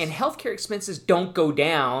 It does. And healthcare expenses don't go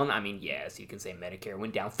down. I mean, yes, you can say Medicare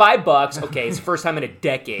went down $5. Okay, it's the first time in a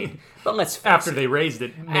decade. But let's face After it. they raised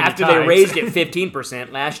it many After times. they raised it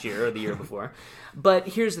 15% last year or the year before. But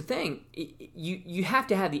here's the thing. You have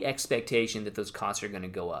to have the expectation that those costs are going to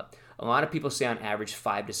go up. A lot of people say on average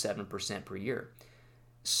 5 to 7% per year.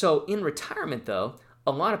 So in retirement, though,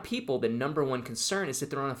 a lot of people, the number one concern is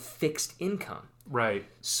that they're on a fixed income. Right.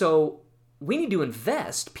 So we need to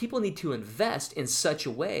invest. People need to invest in such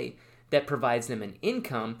a way that provides them an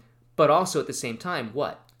income, but also at the same time,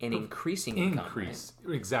 what? An increasing income. Increase.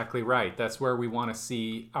 Right? Exactly right. That's where we want to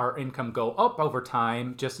see our income go up over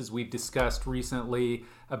time, just as we've discussed recently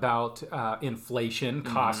about inflation,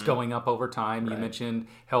 costs going up over time. Right. You mentioned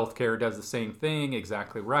healthcare does the same thing.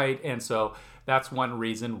 Exactly right. And so that's one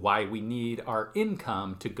reason why we need our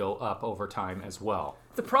income to go up over time as well.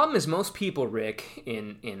 The problem is most people, Rick,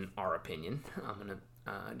 in our opinion, I'm going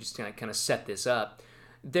to just kind of set this up,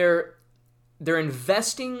 they're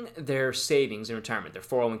investing their savings in retirement, their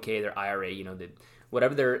 401k, their IRA,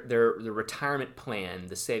 whatever their retirement plan,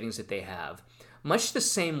 the savings that they have, much the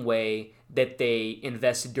same way that they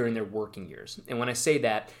invested during their working years. And when I say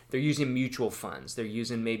that, they're using mutual funds. They're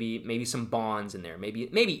using maybe some bonds in there, maybe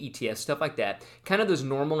ETFs, stuff like that. Kind of those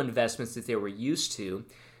normal investments that they were used to,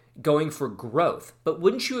 going for growth. But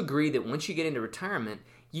wouldn't you agree that once you get into retirement,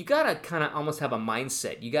 you got to kind of almost have a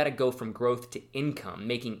mindset. You got to go from growth to income,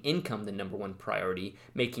 making income the number one priority,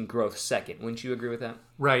 making growth second. Wouldn't you agree with that?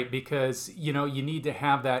 Right, because, you need to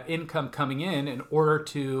have that income coming in order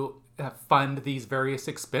to fund these various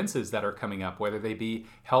expenses that are coming up, whether they be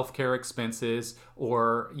healthcare expenses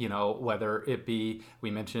or, whether it be, we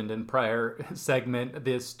mentioned in prior segment,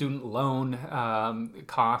 the student loan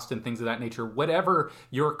cost and things of that nature. Whatever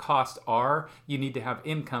your costs are, you need to have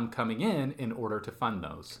income coming in order to fund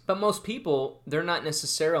those. But most people, they're not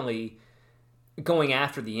necessarily going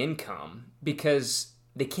after the income because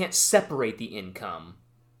they can't separate the income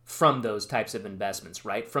from those types of investments,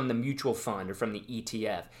 right? From the mutual fund or from the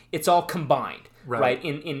ETF. It's all combined, right?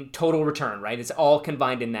 In total return, right? It's all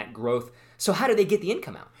combined in that growth. So how do they get the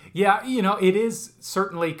income out? Yeah, it is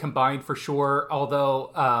certainly combined for sure,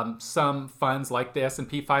 although some funds like the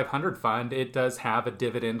S&P 500 fund, it does have a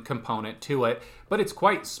dividend component to it, but it's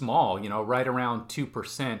quite small, right around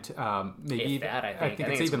 2%. Maybe if that, I think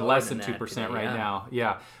it's even less than 2% right now.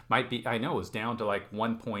 Yeah, might be, I know it was down to like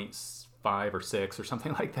 1.5 or 6 or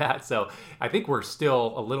something like that. So I think we're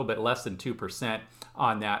still a little bit less than 2%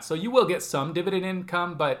 on that. So you will get some dividend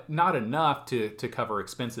income, but not enough to cover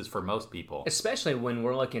expenses for most people. Especially when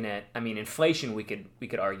we're looking at, inflation we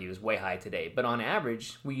could argue is way high today, but on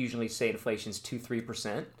average, we usually say inflation's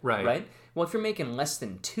 2-3%, right? Well, if you're making less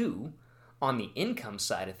than 2 on the income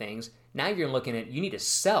side of things, now you're looking at, you need to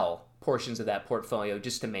sell portions of that portfolio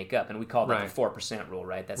just to make up, and we call that the 4% rule,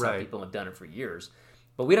 right? That's how people have done it for years.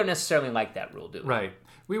 But we don't necessarily like that rule, do we? Right.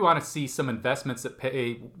 We want to see some investments that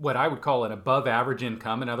pay what I would call an above average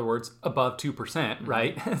income. In other words, above 2%,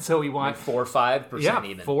 right? So we want 4 or 5%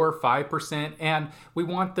 even. 4 or 5%. And we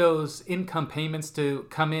want those income payments to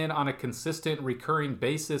come in on a consistent recurring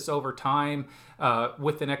basis over time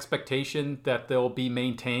with an expectation that they'll be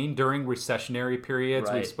maintained during recessionary periods.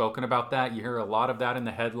 We've spoken about that. You hear a lot of that in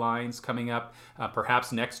the headlines coming up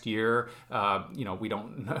perhaps next year. We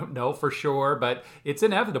don't know for sure, but it's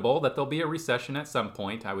inevitable that there'll be a recession at some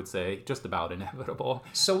point. I would say just about inevitable.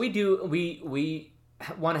 So we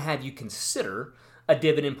want to have you consider a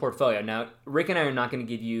dividend portfolio. Now, Rick and I are not going to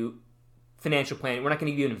give you financial planning. We're not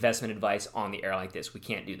going to give you investment advice on the air like this. We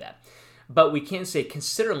can't do that. But we can say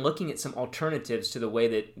consider looking at some alternatives to the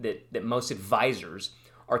way that most advisors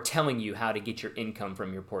are telling you how to get your income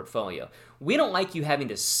from your portfolio. We don't like you having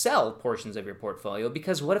to sell portions of your portfolio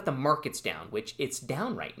because what if the market's down, which it's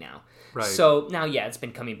down right now. Right. So now, it's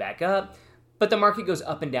been coming back up, but the market goes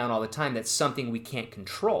up and down all the time. That's something we can't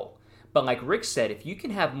control. But like Rick said, if you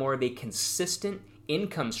can have more of a consistent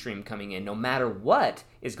income stream coming in, no matter what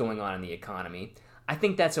is going on in the economy, I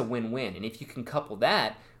think that's a win-win. And if you can couple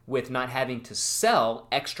that with not having to sell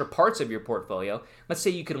extra parts of your portfolio, let's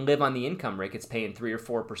say you can live on the income, Rick, it's paying 3 or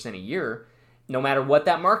 4% a year, no matter what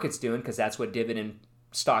that market's doing, because that's what dividend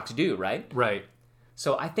stocks do, right? Right.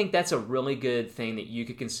 So I think that's a really good thing that you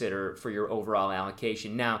could consider for your overall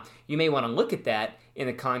allocation. Now, you may want to look at that in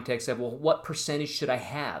the context of, well, what percentage should I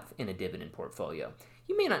have in a dividend portfolio?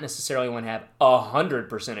 You may not necessarily want to have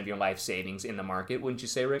 100% of your life savings in the market, wouldn't you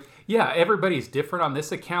say, Rick? Yeah, everybody's different on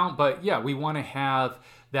this account, but yeah, we want to have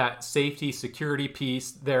that safety security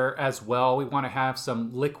piece there as well. We want to have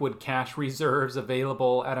some liquid cash reserves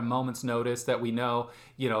available at a moment's notice that we know,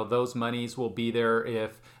 those monies will be there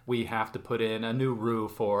if we have to put in a new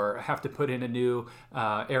roof or have to put in a new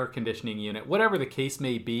air conditioning unit. Whatever the case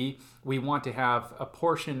may be, we want to have a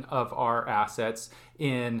portion of our assets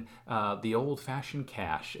in the old-fashioned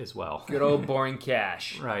cash as well. Good old boring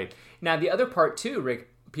cash. Right. Now, the other part too, Rick,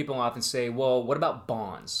 people often say, well, what about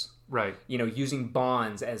bonds? Right. Using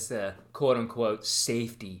bonds as the quote-unquote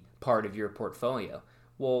safety part of your portfolio.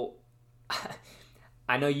 Well,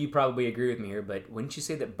 I know you probably agree with me here, but wouldn't you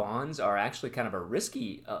say that bonds are actually kind of a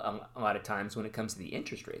risky a lot of times when it comes to the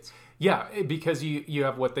interest rates? Yeah, because you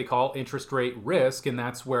have what they call interest rate risk, and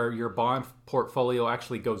that's where your bond portfolio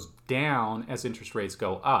actually goes down as interest rates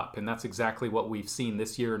go up. And that's exactly what we've seen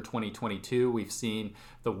this year in 2022. We've seen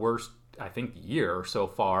the worst, I think, year so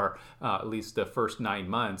far. At least the first 9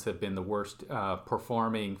 months have been the worst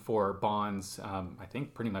performing for bonds, I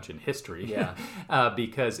think, pretty much in history. Yeah.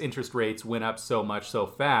 Because interest rates went up so much so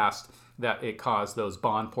fast that it caused those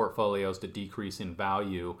bond portfolios to decrease in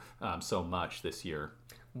value so much this year.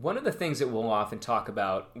 One of the things that we'll often talk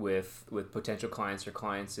about with potential clients or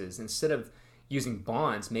clients is, instead of using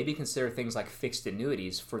bonds, maybe consider things like fixed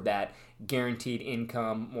annuities for that guaranteed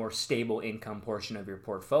income, more stable income portion of your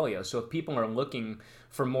portfolio. So if people are looking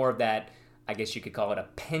for more of that, I guess you could call it a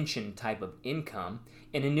pension type of income,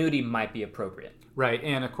 an annuity might be appropriate. Right,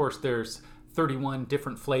 and of course there's 31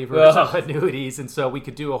 different flavors of annuities, and so we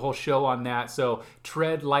could do a whole show on that. So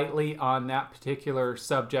tread lightly on that particular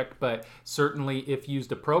subject, but certainly if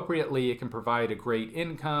used appropriately, it can provide a great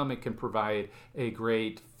income, it can provide a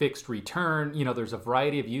great fixed return. There's a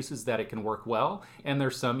variety of uses that it can work well, and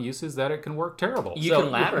there's some uses that it can work terrible. You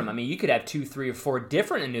can ladder them. I mean, you could have 2, 3, or 4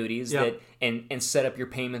 different annuities Yeah. that and set up your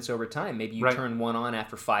payments over time. Maybe you Right. turn one on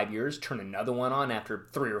after 5 years, turn another one on after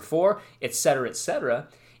 3 or 4, et cetera,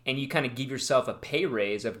 and you kind of give yourself a pay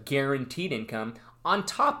raise of guaranteed income on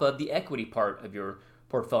top of the equity part of your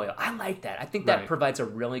portfolio. I like that. I think that Right. provides a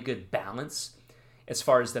really good balance as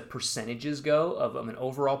far as the percentages go of an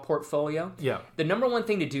overall portfolio. Yeah. The number one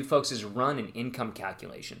thing to do, folks, is run an income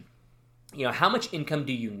calculation. How much income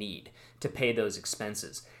do you need to pay those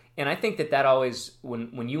expenses? And I think that always,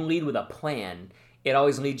 when you lead with a plan, it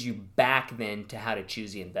always leads you back then to how to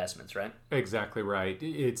choose the investments, right? Exactly right.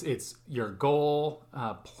 It's your goal,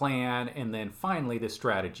 plan, and then finally the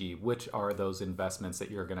strategy. Which are those investments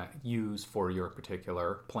that you're going to use for your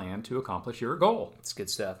particular plan to accomplish your goal? It's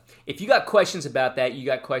good stuff. If you got questions about that, you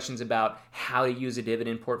got questions about how to use a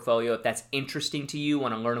dividend portfolio, if that's interesting to you,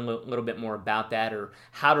 want to learn a little bit more about that, or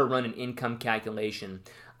how to run an income calculation,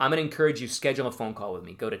 I'm going to encourage you to schedule a phone call with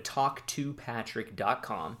me. Go to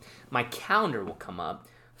talktopatrick.com. My calendar will come up.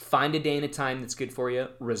 Find a day and a time that's good for you.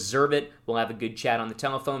 Reserve it. We'll have a good chat on the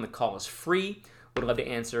telephone. The call is free. We'd love to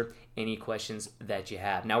answer any questions that you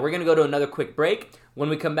have. Now, we're going to go to another quick break. When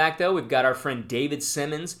we come back, though, we've got our friend David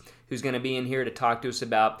Simmons, who's going to be in here to talk to us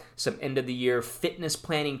about some end-of-the-year fitness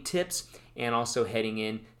planning tips and also heading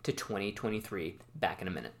in to 2023. Back in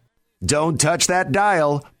a minute. Don't touch that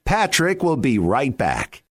dial. Patrick will be right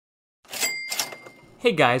back.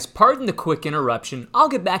 Hey guys, pardon the quick interruption. I'll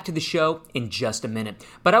get back to the show in just a minute,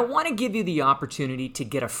 but I want to give you the opportunity to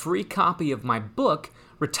get a free copy of my book,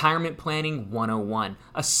 Retirement Planning 101,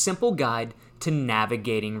 a simple guide to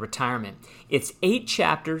navigating retirement. It's 8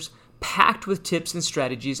 chapters packed with tips and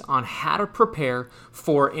strategies on how to prepare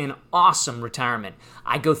for an awesome retirement.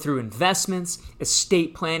 I go through investments,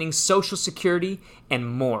 estate planning, Social Security, and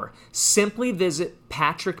more. Simply visit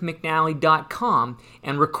patrickmcnally.com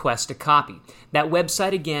and request a copy. That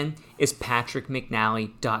website again is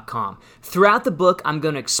patrickmcnally.com. Throughout the book, I'm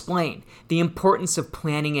going to explain the importance of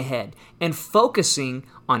planning ahead and focusing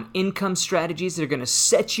on income strategies that are going to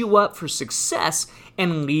set you up for success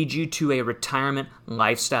and lead you to a retirement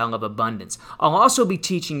lifestyle of abundance. I'll also be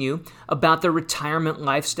teaching you about the Retirement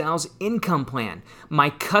Lifestyles Income Plan, my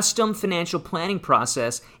custom financial planning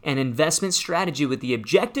process and investment strategy with the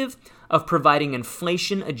objective of providing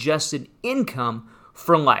inflation-adjusted income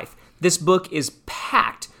for life. This book is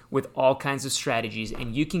packed with all kinds of strategies,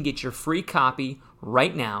 and you can get your free copy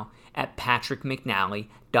right now at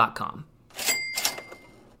patrickmcnally.com.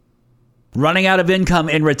 Running out of income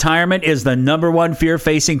in retirement is the number one fear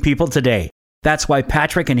facing people today. That's why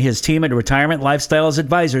Patrick and his team at Retirement Lifestyles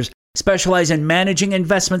Advisors specialize in managing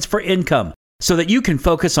investments for income so that you can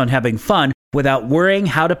focus on having fun without worrying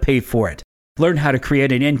how to pay for it. Learn how to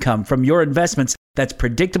create an income from your investments that's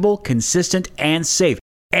predictable, consistent, and safe,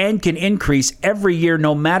 and can increase every year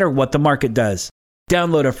no matter what the market does.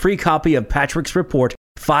 Download a free copy of Patrick's report,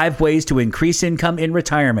 5 Ways to Increase Income in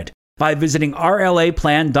Retirement. by visiting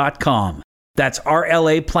rlaplan.com. That's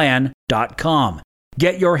rlaplan.com.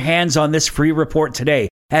 Get your hands on this free report today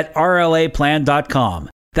at rlaplan.com.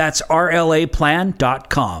 That's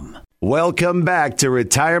rlaplan.com. Welcome back to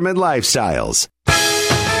Retirement Lifestyles.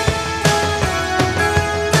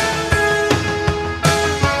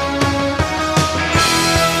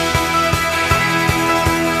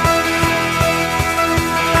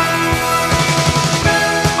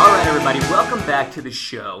 Welcome back to the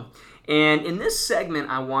show. And in this segment,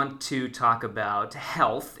 I want to talk about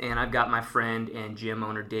health. And I've got my friend and gym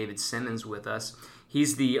owner, David Simmons, with us.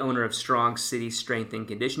 He's the owner of Strong City Strength and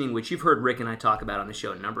Conditioning, which you've heard Rick and I talk about on the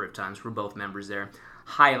show a number of times. We're both members there.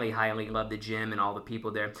 Highly, highly love the gym and all the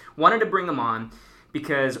people there. Wanted to bring him on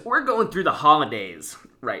because we're going through the holidays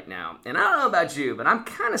right now. And I don't know about you, but I'm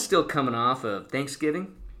kind of still coming off of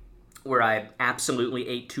Thanksgiving, where I absolutely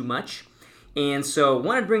ate too much. And so I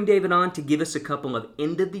wanted to bring David on to give us a couple of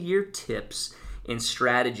end-of-the-year tips and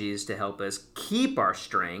strategies to help us keep our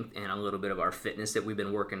strength and a little bit of our fitness that we've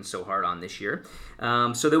been working so hard on this year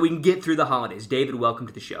so that we can get through the holidays. David, welcome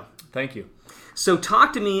to the show. Thank you. So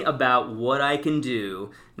talk to me about what I can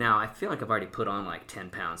do. Now, I feel like I've already put on like 10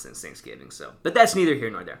 pounds since Thanksgiving, but that's neither here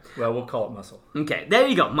nor there. Well, we'll call it muscle. Okay, there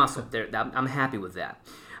you go, muscle. There, I'm happy with that.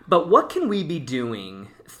 But what can we be doing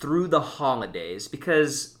through the holidays?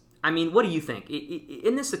 Because I mean, what do you think?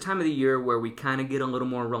 Isn't this the time of the year where we kind of get a little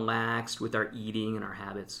more relaxed with our eating and our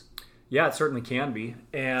habits? Yeah, it certainly can be.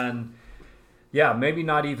 And yeah, maybe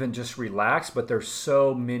not even just relax, but there's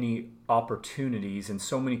so many opportunities and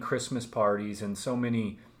so many Christmas parties and so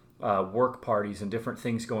many work parties and different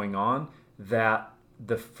things going on that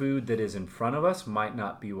the food that is in front of us might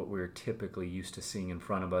not be what we're typically used to seeing in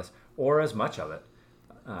front of us or as much of it.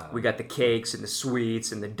 We got the cakes and the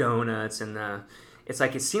sweets and the donuts and the... It's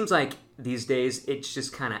like, it seems like these days it's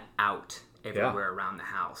just kind of out everywhere around the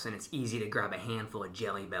house, and it's easy to grab a handful of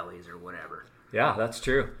Jelly Bellies or whatever. Yeah, that's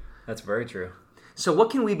true. That's very true. So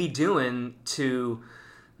what can we be doing to,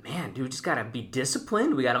 man, do we just got to be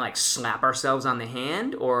disciplined? We got to like slap ourselves on the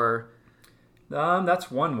hand, or?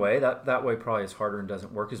 That's one way. That way probably is harder and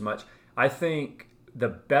doesn't work as much. I think the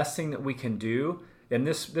best thing that we can do, and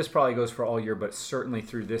this probably goes for all year, but certainly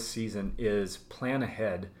through this season, is plan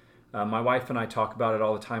ahead. My wife and I talk about it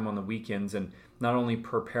all the time on the weekends, and not only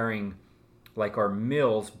preparing like our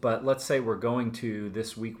meals, but let's say we're going to,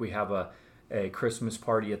 this week we have a Christmas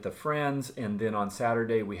party at the Friends, and then on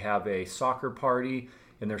Saturday we have a soccer party,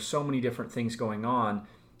 and there's so many different things going on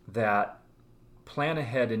that plan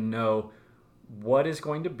ahead and know what is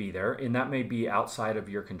going to be there, and that may be outside of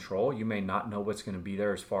your control. You may not know what's going to be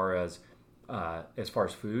there as far as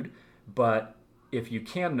food, but if you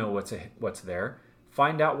can know what's there,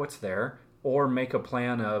 find out what's there, or make a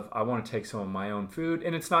plan of, I want to take some of my own food.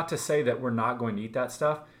 And it's not to say that we're not going to eat that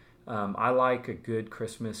stuff. I like a good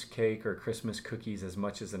Christmas cake or Christmas cookies as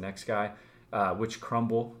much as the next guy, which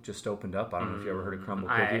Crumbl just opened up. I don't know if you ever heard of Crumbl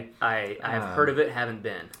cookie. I have heard of it, haven't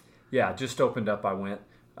been. Yeah, just opened up. I went.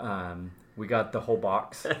 We got the whole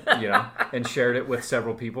box, and shared it with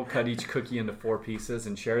several people, cut each cookie into 4 pieces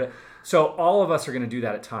and shared it. So all of us are going to do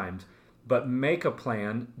that at times. But make a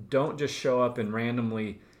plan. Don't just show up and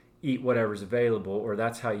randomly eat whatever's available, or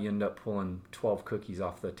that's how you end up pulling 12 cookies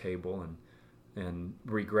off the table and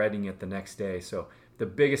regretting it the next day. So the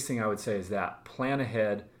biggest thing I would say is that plan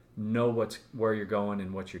ahead, know where you're going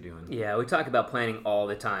and what you're doing. Yeah, we talk about planning all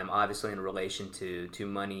the time, obviously in relation to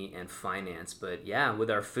money and finance, but yeah,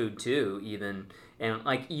 with our food too, even. And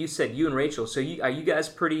like you said, you and Rachel, so are you guys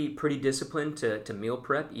pretty disciplined to meal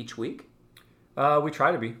prep each week? We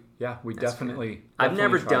try to be. Yeah, we definitely I've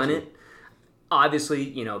never done it.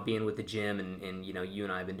 Obviously, being with the gym and you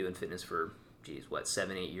and I have been doing fitness for,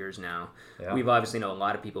 7-8 years now. Yeah. We've obviously know a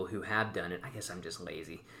lot of people who have done it. I guess I'm just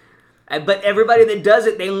lazy. But everybody that does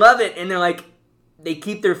it, they love it. And they're like, they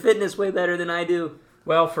keep their fitness way better than I do.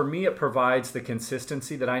 Well, for me, it provides the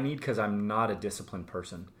consistency that I need because I'm not a disciplined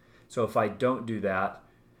person. So if I don't do that,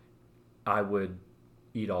 I would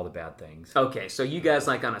eat all the bad things. Okay, so you guys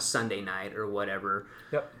like on a Sunday night or whatever.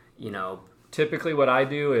 Yep. Typically what I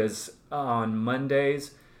do is on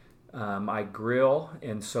Mondays, I grill,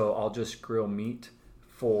 and so I'll just grill meat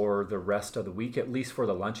for the rest of the week, at least for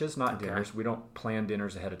the lunches, not dinners. We don't plan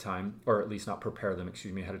dinners ahead of time, or at least not prepare them,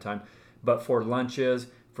 ahead of time. But for lunches,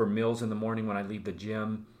 for meals in the morning when I leave the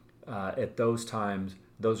gym, at those times,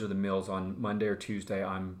 those are the meals. On Monday or Tuesday,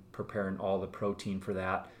 I'm preparing all the protein for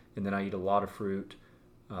that, and then I eat a lot of fruit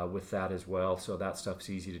with that as well. So that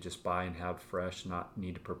stuff's easy to just buy and have fresh, not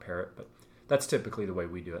need to prepare it. But that's typically the way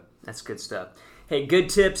we do it. That's good stuff. Hey, good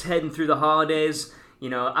tips heading through the holidays.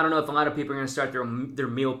 I don't know if a lot of people are going to start their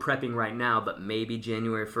meal prepping right now, but maybe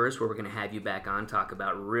January 1st, where we're going to have you back on, talk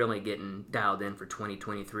about really getting dialed in for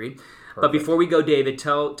 2023. Perfect. But before we go, David,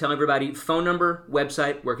 tell everybody, phone number,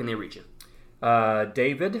 website, where can they reach you?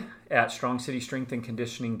 David at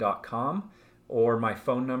strongcitystrengthandconditioning.com, or my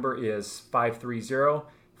phone number is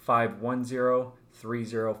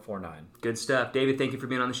 530-510-3049. Good stuff. David, thank you for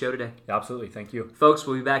being on the show today. Absolutely. Thank you. Folks,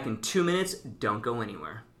 we'll be back in 2 minutes. Don't go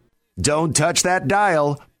anywhere. Don't touch that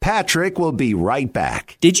dial. Patrick will be right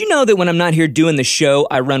back. Did you know that when I'm not here doing the show,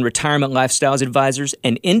 I run Retirement Lifestyles Advisors,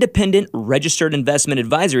 an independent registered investment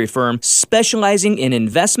advisory firm specializing in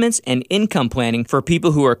investments and income planning for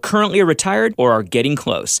people who are currently retired or are getting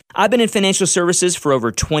close. I've been in financial services for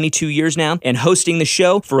over 22 years now and hosting the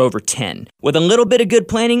show for over 10. With a little bit of good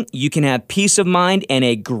planning, you can have peace of mind and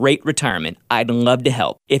a great retirement. I'd love to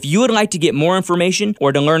help. If you would like to get more information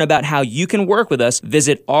or to learn about how you can work with us,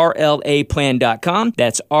 visit rlaplan.com.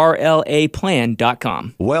 That's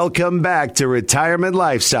rlaplan.com. Welcome back to Retirement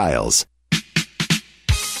Lifestyles.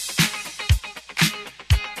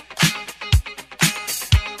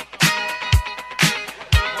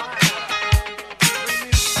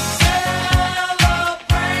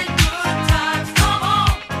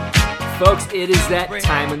 Folks, it is that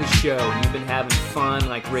time of the show. You've been having fun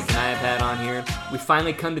like Rick and I have had on here. We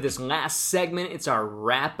finally come to this last segment. It's our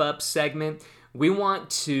wrap-up segment. We want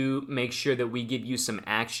to make sure that we give you some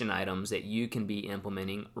action items that you can be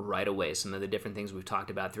implementing right away, some of the different things we've talked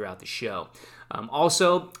about throughout the show.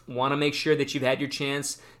 Also, want to make sure that you've had your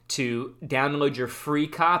chance to download your free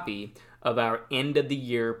copy of our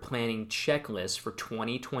end-of-the-year planning checklist for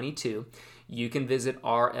 2022. You can visit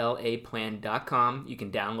rlaplan.com. You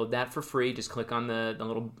can download that for free. Just click on the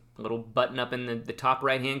little button up in the top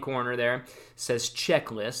right-hand corner there. It says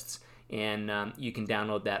checklists, and you can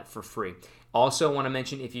download that for free. Also want to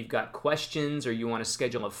mention, if you've got questions or you want to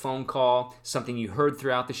schedule a phone call, something you heard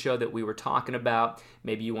throughout the show that we were talking about,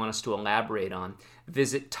 maybe you want us to elaborate on,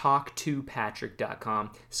 visit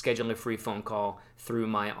talktopatrick.com, schedule a free phone call through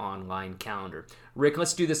my online calendar. Rick,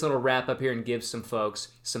 let's do this little wrap up here and give some folks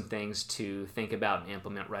some things to think about and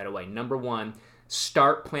implement right away. Number one,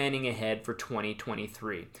 start planning ahead for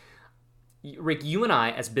 2023. Rick, you and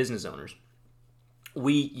I, as business owners,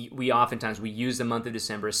 we oftentimes use the month of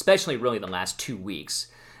December, especially really the last 2 weeks,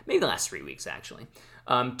 maybe the last 3 weeks actually,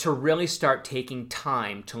 to really start taking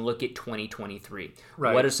time to look at 2023.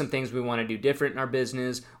 Right. What are some things we want to do different in our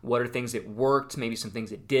business? What are things that worked? Maybe some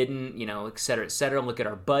things that didn't, et cetera, et cetera. Look at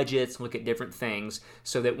our budgets, look at different things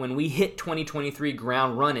so that when we hit 2023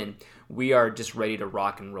 ground running, we are just ready to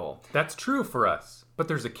rock and roll. That's true for us. But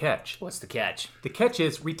there's a catch. What's the catch? The catch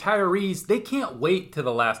is retirees, they can't wait to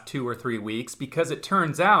the last 2 or 3 weeks because it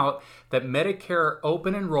turns out that Medicare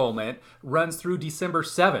open enrollment runs through December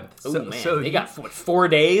 7th. Oh, man. So they got 4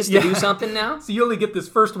 days to do something now? So you only get this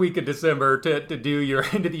first week of December to do your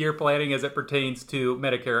end-of-the-year planning as it pertains to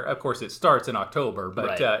Medicare. Of course, it starts in October.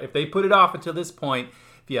 But right. If they put it off until this point,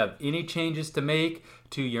 if you have any changes to make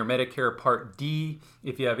to your Medicare Part D,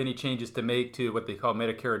 if you have any changes to make to what they call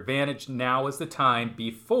Medicare Advantage, now is the time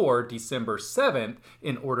before December 7th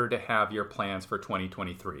in order to have your plans for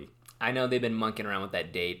 2023. I know they've been monkeying around with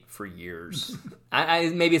that date for years. I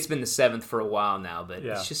maybe it's been the 7th for a while now, but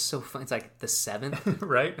It's just so fun. It's like the 7th?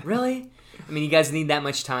 Right? Really? I mean, you guys need that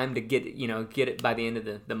much time to get it by the end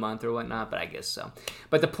of the month or whatnot, but I guess so.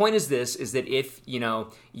 But the point is this, is that if,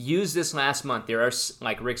 use this last month, there are,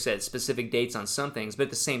 like Rick said, specific dates on some things, but at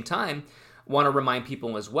the same time, want to remind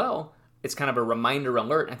people as well, it's kind of a reminder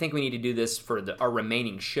alert. I think we need to do this for our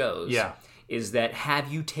remaining shows. Yeah. Is that,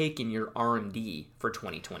 have you taken your RMD for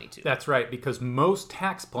 2022? That's right, because most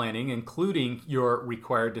tax planning, including your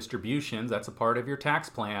required distributions, that's a part of your tax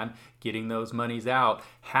plan, getting those monies out,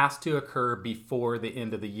 has to occur before the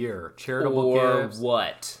end of the year. Charitable gifts. Or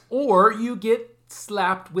what? Or you get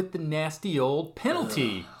slapped with the nasty old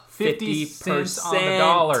penalty. 50 cents on the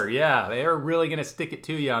dollar. Yeah, they're really going to stick it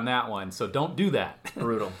to you on that one, so don't do that.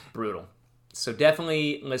 Brutal. So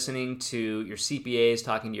definitely listening to your CPAs,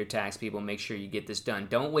 talking to your tax people, make sure you get this done.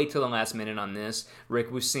 Don't wait till the last minute on this.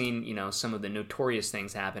 Rick, we've seen, some of the notorious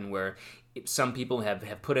things happen where some people have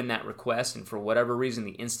put in that request, and for whatever reason,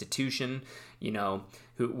 the institution,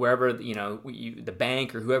 wherever, the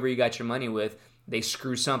bank or whoever you got your money with, they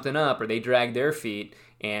screw something up or they drag their feet,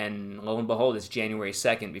 And lo and behold, it's January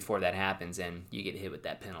 2nd before that happens, and you get hit with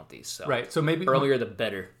that penalty. So Right. So maybe earlier the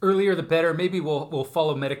better. Earlier the better. Maybe we'll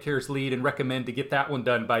follow Medicare's lead and recommend to get that one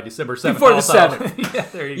done by December 7th. Before the also. 7th. Yeah,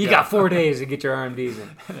 there You go. got 4 days to get your RMDs in.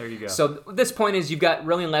 There you go. So this point is you've got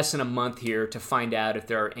really less than a month here to find out if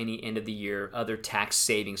there are any end of the year other tax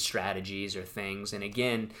saving strategies or things. And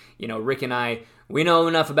again, Rick and I, we know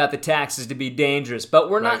enough about the taxes to be dangerous, but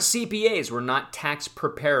we're not CPAs. We're not tax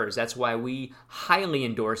preparers. That's why we highly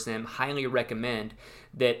endorse them, highly recommend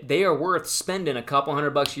that they are worth spending a couple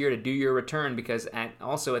 $100 a year to do your return, because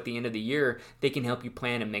also at the end of the year, they can help you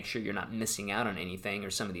plan and make sure you're not missing out on anything or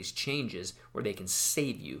some of these changes where they can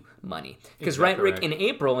save you money. Because Rick, in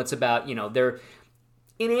April, it's about, in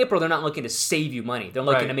April, they're not looking to save you money. They're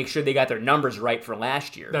looking to make sure they got their numbers right for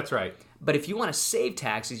last year. That's right. But if you want to save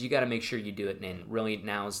taxes, you got to make sure you do it. And really,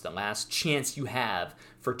 now is the last chance you have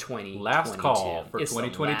for 2022. Last call for it's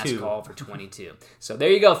 2022. The last call for 22. So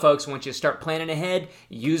there you go, folks. Once you start planning ahead,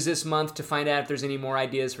 use this month to find out if there's any more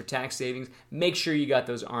ideas for tax savings. Make sure you got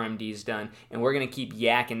those RMDs done. And we're going to keep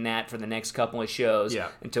yakking that for the next couple of shows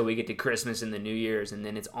until we get to Christmas and the New Year's. And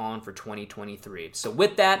then it's on for 2023. So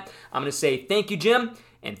with that, I'm going to say thank you, Jim.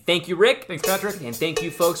 And thank you, Rick. Thanks, Patrick. And thank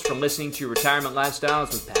you, folks, for listening to Retirement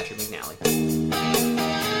Lifestyles with Patrick McNally.